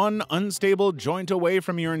blocks. One unstable joint away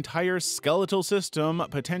from your entire skeletal system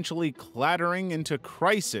potentially clattering into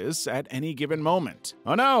crisis at any given moment.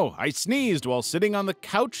 Oh no, I sneezed while sitting on the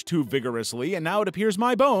couch too vigorously and now it appears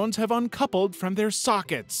my bones have uncoupled from their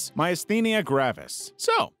sockets. Myasthenia gravis.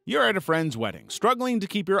 So, you're at a friend's wedding, struggling to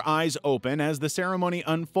keep your eyes open as the ceremony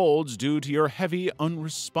unfolds due to your heavy,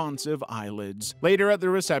 unresponsive eyelids. Later at the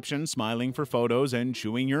reception, smiling for photos and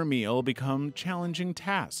chewing your meal become challenging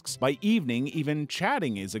tasks. By evening, even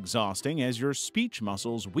chatting is exhausting as your speech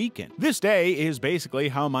muscles weaken. This day is basically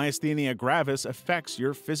how myasthenia gravis affects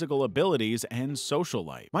your physical abilities and social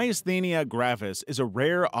life. Myasthenia gravis is a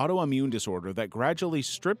rare autoimmune disorder that gradually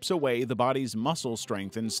strips away the body's muscle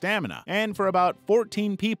strength and stamina, and for about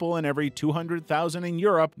 14 people in every 200,000 in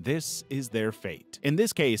Europe, this is their fate. In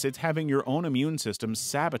this case, it's having your own immune system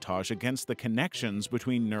sabotage against the connections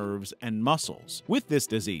between nerves and muscles. With this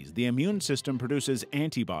disease, the immune system produces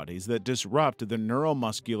antibodies that disrupt the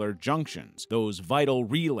neuromuscular junctions, those vital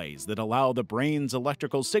relays that allow the brain's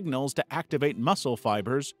electrical signals to activate muscle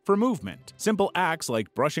fibers for movement. Simple acts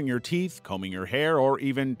like brushing your teeth, combing your hair, or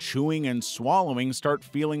even chewing and swallowing start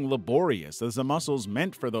feeling laborious as the muscles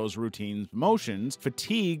meant for those routine motions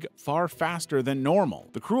fatigue far faster than normal.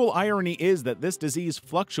 The cruel irony is that this disease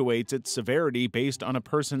fluctuates its severity based on a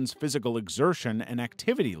person's physical exertion and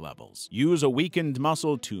activity levels. Use a weakened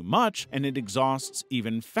muscle too much and it exhausts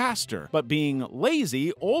even faster, but being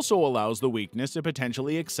lazy also allows the weakness to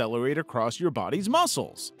potentially accelerate across your body's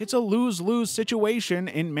muscles. It's a lose-lose situation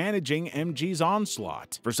in managing MG's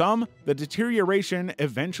onslaught. For some, the deterioration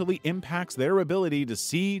eventually impacts their ability to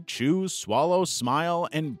see, chew, swallow, smile,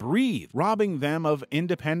 and breathe, robbing them of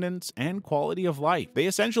independence and quality of life. They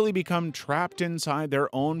essentially become trapped inside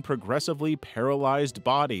their own progressively paralyzed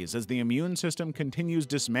bodies as the immune system continues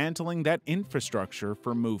dismantling that infrastructure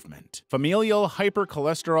for movement. Familial familial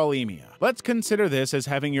hypercholesterolemia. Let's consider this as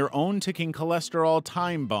having your own ticking cholesterol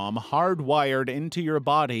time bomb hardwired into your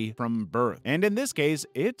body from birth. And in this case,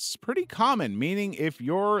 it's pretty common, meaning if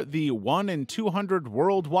you're the 1 in 200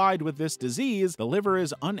 worldwide with this disease, the liver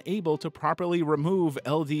is unable to properly remove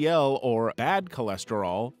LDL or bad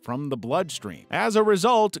cholesterol from the bloodstream. As a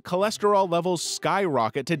result, cholesterol levels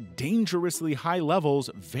skyrocket to dangerously high levels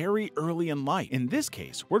very early in life. In this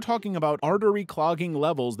case, we're talking about artery clogging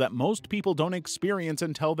levels that most people don't experience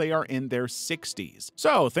until they are in their 60s.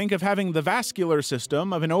 So think of having the vascular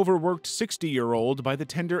system of an overworked 60-year-old by the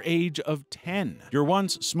tender age of 10. Your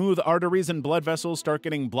once smooth arteries and blood vessels start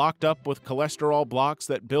getting blocked up with cholesterol blocks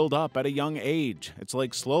that build up at a young age. It's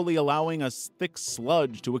like slowly allowing a thick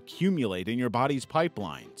sludge to accumulate in your body's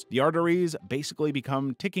pipelines. The arteries basically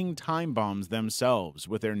become ticking time bombs themselves,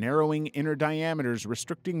 with their narrowing inner diameters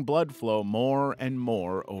restricting blood flow more and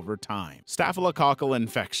more over time. Staphylococcal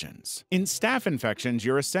infections. In staph infections,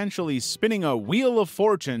 you're essentially spinning a wheel of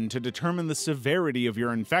fortune to determine the severity of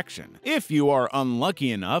your infection. If you are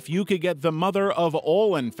unlucky enough, you could get the mother of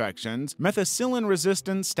all infections,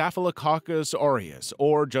 methicillin-resistant Staphylococcus aureus,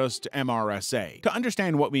 or just MRSA. To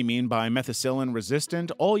understand what we mean by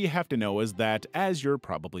methicillin-resistant, all you have to know is that, as you're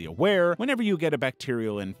probably aware, whenever you get a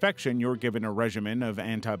bacterial infection, you're given a regimen of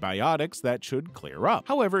antibiotics that should clear up.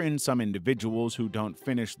 However, in some individuals who don't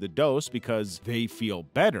finish the dose because they feel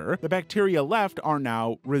better, the bacteria left are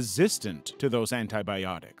now resistant to those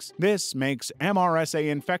antibiotics. This makes MRSA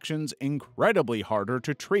infections incredibly harder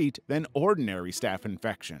to treat than ordinary staph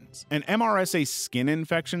infections. And MRSA skin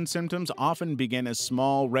infection symptoms often begin as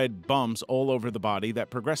small red bumps all over the body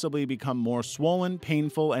that progressively become more swollen,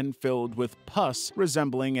 painful, and filled with pus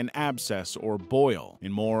resembling an abscess or boil.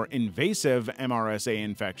 In more invasive MRSA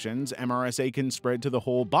infections, MRSA can spread to the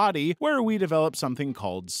whole body, where we develop something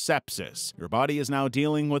called sepsis. Your body is now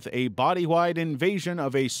dealing with a body-wide invasion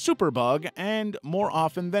of a superbug, and more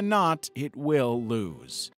often than not, it will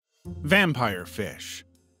lose. Vampire fish.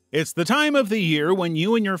 It's the time of the year when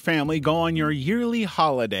you and your family go on your yearly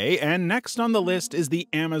holiday, and next on the list is the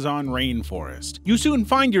Amazon rainforest. You soon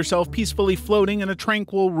find yourself peacefully floating in a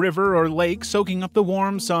tranquil river or lake, soaking up the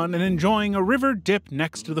warm sun and enjoying a river dip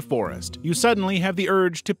next to the forest. You suddenly have the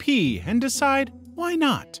urge to pee and decide, why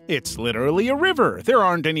not? It's literally a river. There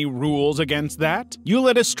aren't any rules against that. You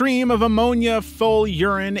let a stream of ammonia-full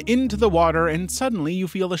urine into the water, and suddenly you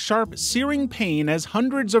feel a sharp, searing pain as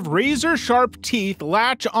hundreds of razor-sharp teeth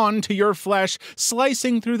latch onto your flesh,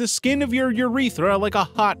 slicing through the skin of your urethra like a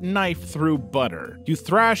hot knife through butter. You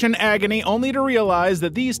thrash in agony only to realize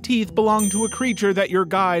that these teeth belong to a creature that your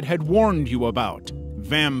guide had warned you about: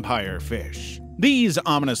 vampire fish. These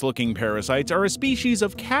ominous-looking parasites are a species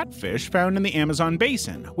of catfish found in the Amazon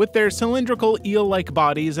basin. With their cylindrical eel-like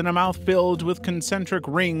bodies and a mouth filled with concentric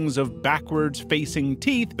rings of backwards-facing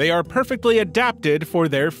teeth, they are perfectly adapted for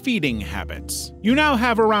their feeding habits. You now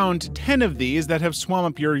have around 10 of these that have swum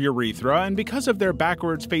up your urethra, and because of their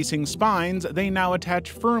backwards-facing spines, they now attach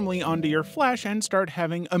firmly onto your flesh and start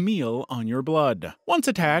having a meal on your blood. Once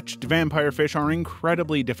attached, vampire fish are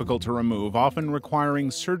incredibly difficult to remove, often requiring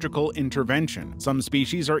surgical intervention. Some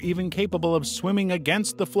species are even capable of swimming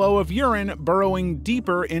against the flow of urine, burrowing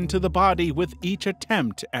deeper into the body with each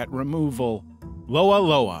attempt at removal. Loa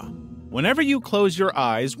loa. Whenever you close your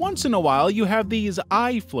eyes, once in a while you have these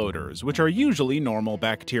eye floaters, which are usually normal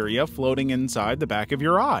bacteria floating inside the back of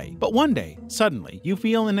your eye. But one day, suddenly, you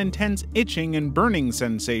feel an intense itching and burning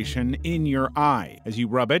sensation in your eye. As you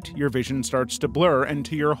rub it, your vision starts to blur, and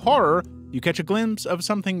to your horror, you catch a glimpse of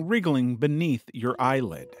something wriggling beneath your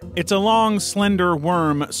eyelid. It's a long, slender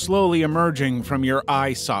worm slowly emerging from your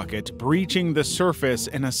eye socket, breaching the surface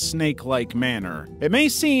in a snake-like manner. It may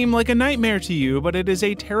seem like a nightmare to you, but it is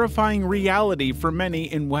a terrifying reality for many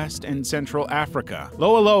in West and Central Africa.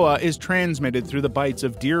 Loa loa is transmitted through the bites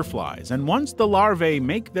of deer flies, and once the larvae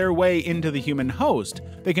make their way into the human host,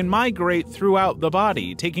 they can migrate throughout the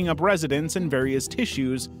body, taking up residence in various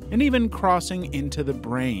tissues and even crossing into the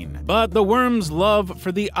brain. But the worm's love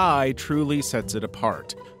for the eye truly sets it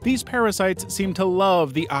apart. These parasites seem to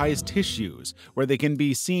love the eye's tissues, where they can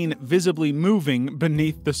be seen visibly moving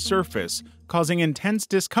beneath the surface, causing intense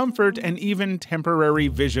discomfort and even temporary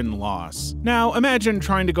vision loss. Now, imagine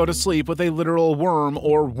trying to go to sleep with a literal worm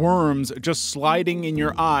or worms just sliding in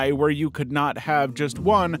your eye, where you could not have just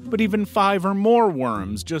one, but even 5 or more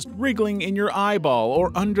worms just wriggling in your eyeball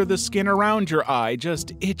or under the skin around your eye,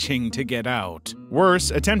 just itching to get out.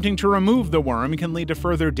 Worse, attempting to remove the worm can lead to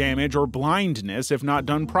further damage or blindness if not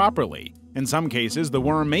done properly. In some cases, the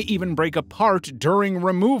worm may even break apart during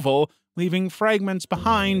removal, leaving fragments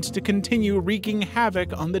behind to continue wreaking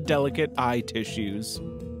havoc on the delicate eye tissues.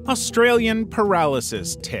 Australian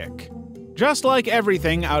paralysis tick. Just like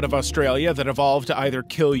everything out of Australia that evolved to either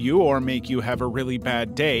kill you or make you have a really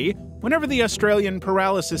bad day, whenever the Australian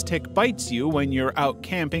paralysis tick bites you when you're out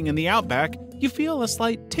camping in the outback, you feel a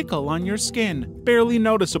slight tickle on your skin, barely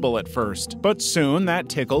noticeable at first. But soon that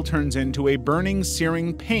tickle turns into a burning,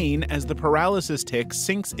 searing pain as the paralysis tick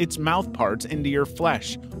sinks its mouth parts into your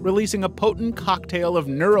flesh, releasing a potent cocktail of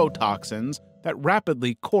neurotoxins that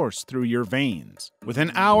rapidly course through your veins.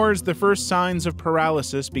 Within hours, the first signs of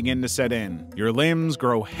paralysis begin to set in. Your limbs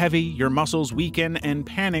grow heavy, your muscles weaken, and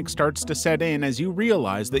panic starts to set in as you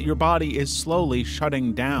realize that your body is slowly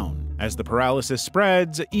shutting down. As the paralysis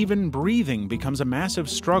spreads, even breathing becomes a massive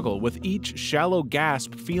struggle, with each shallow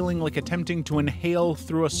gasp feeling like attempting to inhale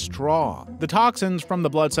through a straw. The toxins from the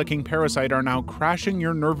blood-sucking parasite are now crashing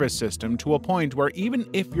your nervous system to a point where even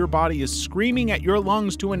if your body is screaming at your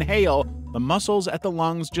lungs to inhale, the muscles at the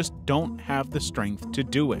lungs just don't have the strength to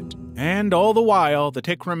do it. And all the while, the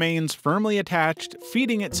tick remains firmly attached,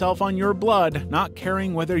 feeding itself on your blood, not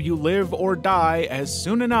caring whether you live or die, as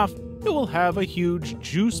soon enough, it will have a huge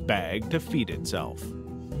juice bag to feed itself.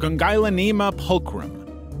 Gongylonema pulchrum.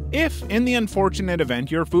 If, in the unfortunate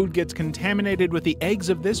event, your food gets contaminated with the eggs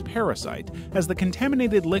of this parasite, as the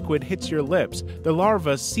contaminated liquid hits your lips, the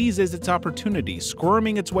larva seizes its opportunity,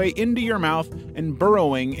 squirming its way into your mouth and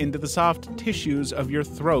burrowing into the soft tissues of your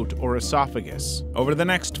throat or esophagus. Over the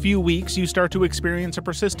next few weeks, you start to experience a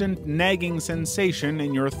persistent nagging sensation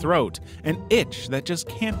in your throat, an itch that just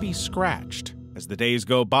can't be scratched. As the days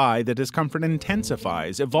go by, the discomfort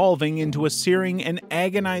intensifies, evolving into a searing and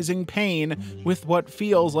agonizing pain with what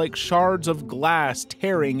feels like shards of glass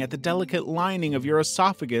tearing at the delicate lining of your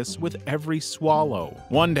esophagus with every swallow.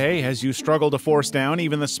 One day, as you struggle to force down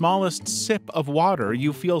even the smallest sip of water,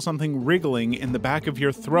 you feel something wriggling in the back of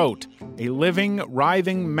your throat, a living,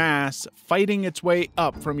 writhing mass fighting its way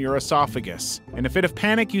up from your esophagus. In a fit of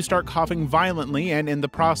panic, you start coughing violently and in the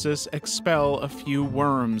process expel a few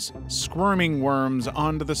worms, squirming worms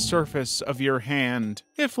onto the surface of your hand.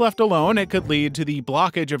 If left alone, it could lead to the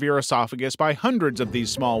blockage of your esophagus by hundreds of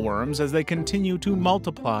these small worms as they continue to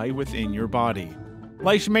multiply within your body.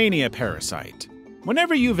 Leishmania parasite.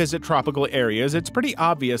 Whenever you visit tropical areas, it's pretty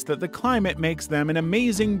obvious that the climate makes them an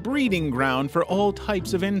amazing breeding ground for all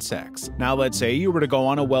types of insects. Now let's say you were to go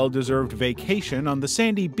on a well-deserved vacation on the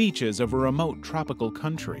sandy beaches of a remote tropical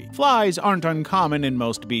country. Flies aren't uncommon in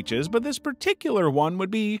most beaches, but this particular one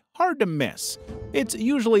would be hard to miss. It's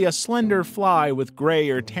usually a slender fly with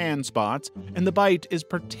gray or tan spots, and the bite is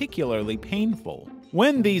particularly painful.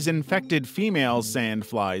 When these infected female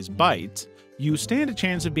sandflies bite, you stand a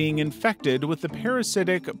chance of being infected with the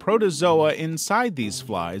parasitic protozoa inside these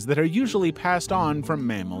flies that are usually passed on from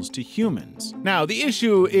mammals to humans. Now, the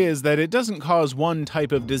issue is that it doesn't cause one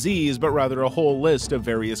type of disease, but rather a whole list of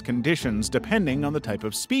various conditions depending on the type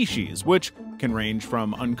of species, which can range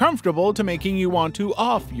from uncomfortable to making you want to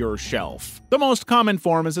off your shelf. The most common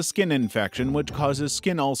form is a skin infection, which causes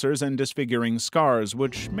skin ulcers and disfiguring scars,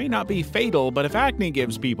 which may not be fatal, but if acne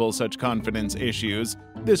gives people such confidence issues,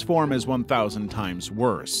 this form is 1,000 times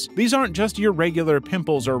worse. These aren't just your regular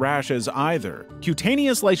pimples or rashes either.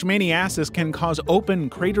 Cutaneous leishmaniasis can cause open,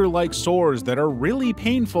 crater-like sores that are really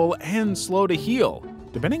painful and slow to heal.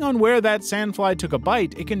 Depending on where that sandfly took a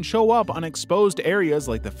bite, it can show up on exposed areas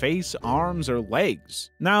like the face, arms, or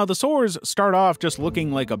legs. Now, the sores start off just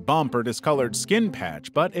looking like a bump or discolored skin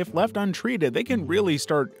patch, but if left untreated, they can really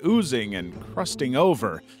start oozing and crusting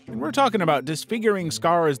over. And we're talking about disfiguring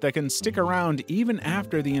scars that can stick around even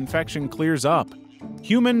after the infection clears up.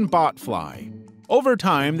 Human botfly. Over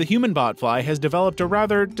time, the human botfly has developed a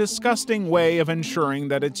rather disgusting way of ensuring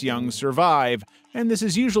that its young survive, and this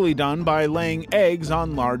is usually done by laying eggs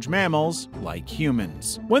on large mammals, like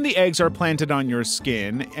humans. When the eggs are planted on your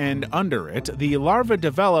skin and under it, the larva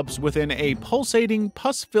develops within a pulsating,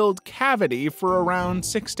 pus-filled cavity for around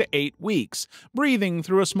 6 to 8 weeks, breathing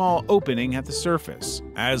through a small opening at the surface.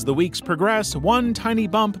 As the weeks progress, one tiny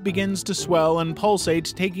bump begins to swell and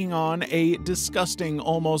pulsate, taking on a disgusting,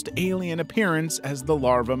 almost alien appearance as the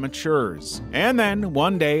larva matures. And then,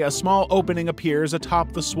 one day, a small opening appears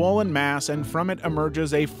atop the swollen mass, and from it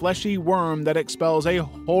emerges a fleshy worm that expels a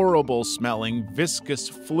horrible-smelling, viscous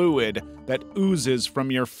fluid that oozes from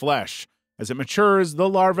your flesh. As it matures, the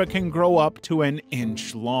larva can grow up to an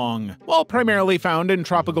inch long. While primarily found in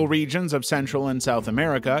tropical regions of Central and South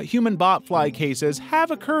America, human botfly cases have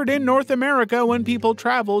occurred in North America when people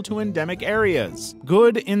travel to endemic areas.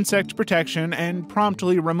 Good insect protection and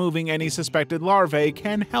promptly removing any suspected larvae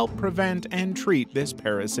can help prevent and treat this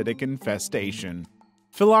parasitic infestation.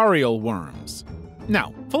 Filarial worms.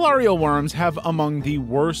 Now, filarial worms have among the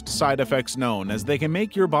worst side effects known, as they can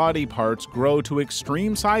make your body parts grow to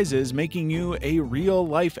extreme sizes, making you a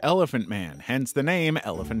real-life elephant man, hence the name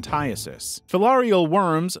elephantiasis. Filarial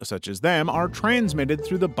worms, such as them, are transmitted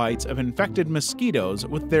through the bites of infected mosquitoes,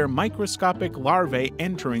 with their microscopic larvae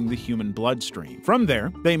entering the human bloodstream. From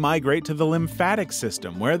there, they migrate to the lymphatic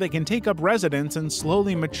system, where they can take up residence and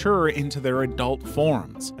slowly mature into their adult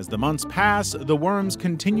forms. As the months pass, the worms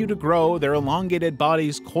continue to grow, their elongated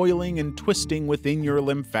bodies coiling and twisting within your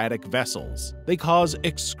lymphatic vessels. They cause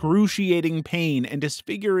excruciating pain and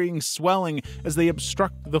disfiguring swelling as they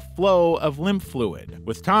obstruct the flow of lymph fluid.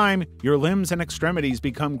 With time, your limbs and extremities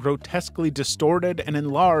become grotesquely distorted and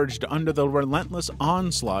enlarged under the relentless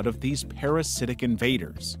onslaught of these parasitic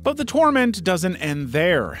invaders. But the torment doesn't end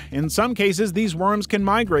there. In some cases, these worms can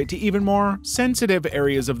migrate to even more sensitive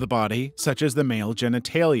areas of the body, such as the male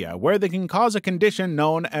genitalia, where they can cause a condition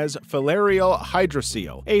known as filarial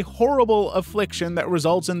hydrocele, a horrible affliction that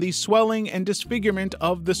results in the swelling and disfigurement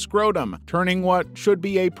of the scrotum, turning what should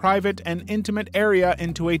be a private and intimate area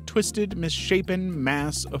into a twisted, misshapen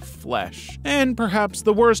mass of flesh. And perhaps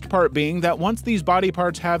the worst part being that once these body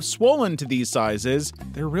parts have swollen to these sizes,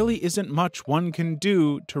 there really isn't much one can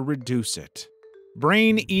do to reduce it.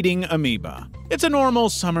 Brain-eating amoeba. It's a normal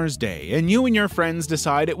summer's day, and you and your friends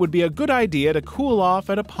decide it would be a good idea to cool off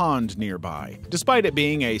at a pond nearby. Despite it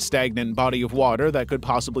being a stagnant body of water that could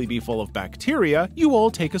possibly be full of bacteria, you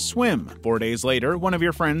all take a swim. 4 days later, one of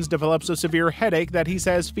your friends develops a severe headache that he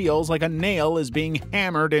says feels like a nail is being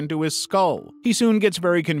hammered into his skull. He soon gets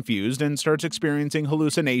very confused and starts experiencing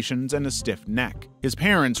hallucinations and a stiff neck. His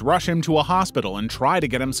parents rush him to a hospital and try to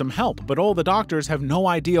get him some help, but all the doctors have no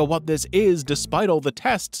idea what this is despite all the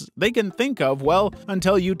tests they can think of, well,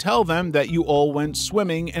 until you tell them that you all went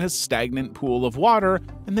swimming in a stagnant pool of water,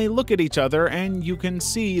 and they look at each other and you can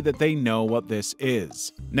see that they know what this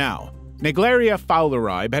is. Now, Naegleria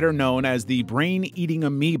fowleri, better known as the brain-eating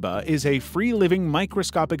amoeba, is a free-living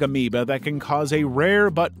microscopic amoeba that can cause a rare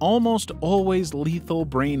but almost always lethal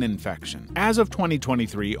brain infection. As of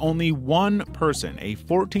 2023, only one person, a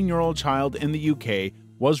 14-year-old child in the UK,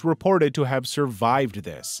 was reported to have survived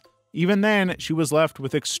this. Even then, she was left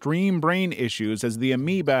with extreme brain issues as the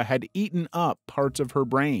amoeba had eaten up parts of her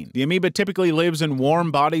brain. The amoeba typically lives in warm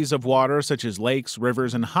bodies of water such as lakes,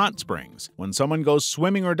 rivers, and hot springs. When someone goes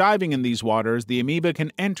swimming or diving in these waters, the amoeba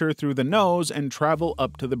can enter through the nose and travel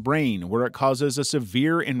up to the brain, where it causes a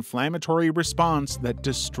severe inflammatory response that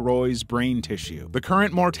destroys brain tissue. The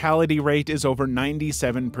current mortality rate is over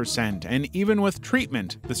 97%, and even with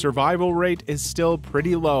treatment, the survival rate is still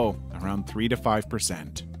pretty low, around 3 to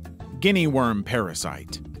 5%. Guinea worm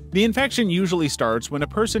parasite. The infection usually starts when a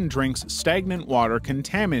person drinks stagnant water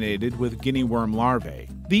contaminated with guinea worm larvae.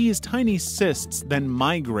 These tiny cysts then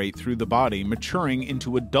migrate through the body, maturing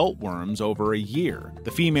into adult worms over a year. The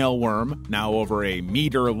female worm, now over a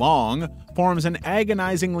meter long, forms an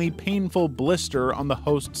agonizingly painful blister on the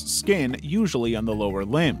host's skin, usually on the lower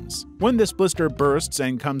limbs. When this blister bursts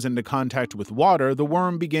and comes into contact with water, the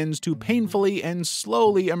worm begins to painfully and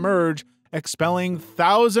slowly emerge, expelling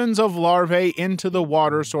thousands of larvae into the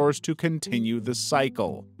water source to continue the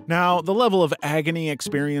cycle. Now, the level of agony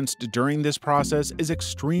experienced during this process is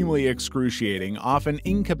extremely excruciating, often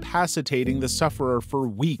incapacitating the sufferer for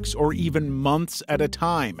weeks or even months at a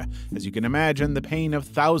time. As you can imagine, the pain of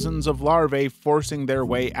thousands of larvae forcing their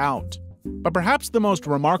way out. But perhaps the most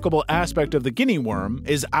remarkable aspect of the guinea worm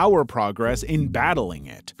is our progress in battling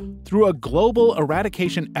it. Through a global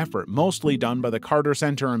eradication effort mostly done by the Carter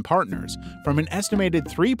Center and partners, from an estimated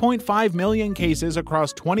 3.5 million cases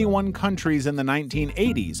across 21 countries in the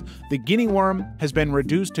 1980s, the guinea worm has been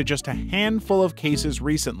reduced to just a handful of cases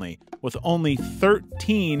recently, with only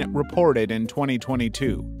 13 reported in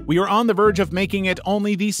 2022. We are on the verge of making it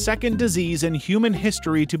only the second disease in human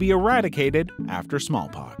history to be eradicated after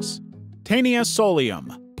smallpox. Taenia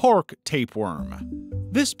solium, pork tapeworm.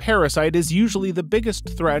 This parasite is usually the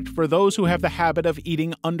biggest threat for those who have the habit of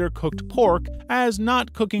eating undercooked pork, as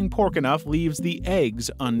not cooking pork enough leaves the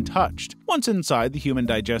eggs untouched. Once inside the human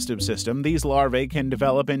digestive system, these larvae can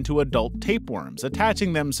develop into adult tapeworms,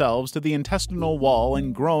 attaching themselves to the intestinal wall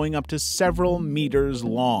and growing up to several meters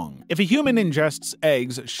long. If a human ingests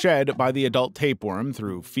eggs shed by the adult tapeworm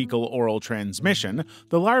through fecal-oral transmission,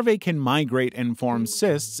 the larvae can migrate and form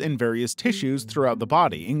cysts in various tissues throughout the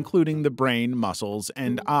body, including the brain, muscles,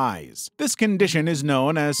 and eyes. This condition is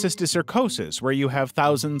known as cysticercosis, where you have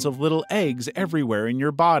thousands of little eggs everywhere in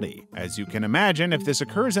your body. As you can imagine, if this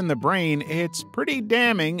occurs in the brain, it's pretty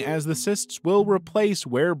damning, as the cysts will replace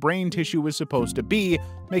where brain tissue is supposed to be,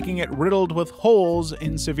 making it riddled with holes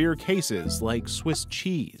in severe cases like Swiss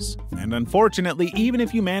cheese. And unfortunately, even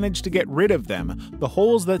if you manage to get rid of them, the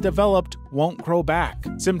holes that developed won't grow back.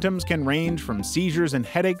 Symptoms can range from seizures and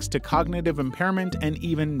headaches to cognitive impairment and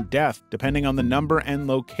even death, depending on the number and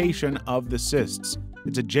location of the cysts.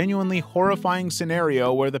 It's a genuinely horrifying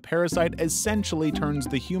scenario where the parasite essentially turns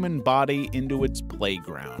the human body into its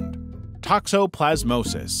playground.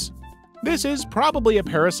 Toxoplasmosis. This is probably a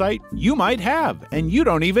parasite you might have, and you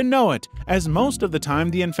don't even know it, as most of the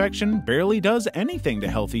time the infection barely does anything to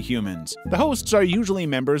healthy humans. The hosts are usually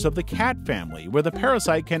members of the cat family, where the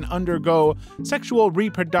parasite can undergo sexual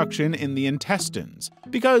reproduction in the intestines.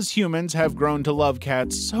 Because humans have grown to love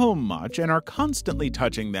cats so much and are constantly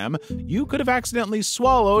touching them, you could have accidentally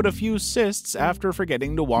swallowed a few cysts after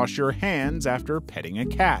forgetting to wash your hands after petting a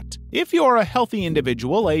cat. If you're a healthy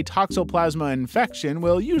individual, a toxoplasma infection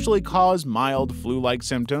will usually cause mild flu-like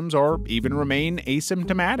symptoms or even remain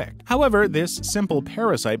asymptomatic. However, this simple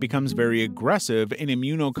parasite becomes very aggressive in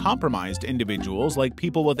immunocompromised individuals like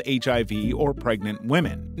people with HIV or pregnant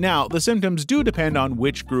women. Now, the symptoms do depend on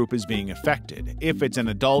which group is being affected. If it's an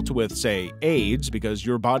adult with, say, AIDS, because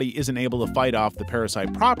your body isn't able to fight off the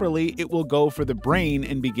parasite properly, it will go for the brain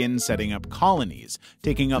and begin setting up colonies,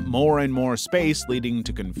 taking up more and more space, leading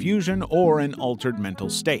to confusion or an altered mental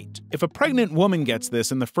state. If a pregnant woman gets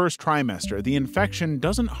this in the first trimester, the infection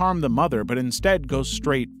doesn't harm the mother but instead goes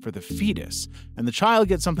straight for the fetus, and the child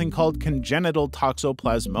gets something called congenital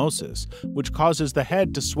toxoplasmosis, which causes the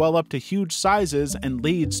head to swell up to huge sizes and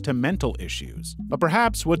leads to mental issues. But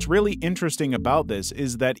perhaps what's really interesting about this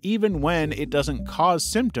is that even when it doesn't cause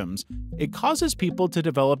symptoms, it causes people to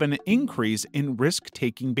develop an increase in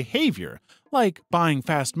risk-taking behavior, like buying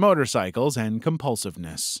fast motorcycles and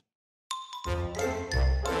compulsiveness.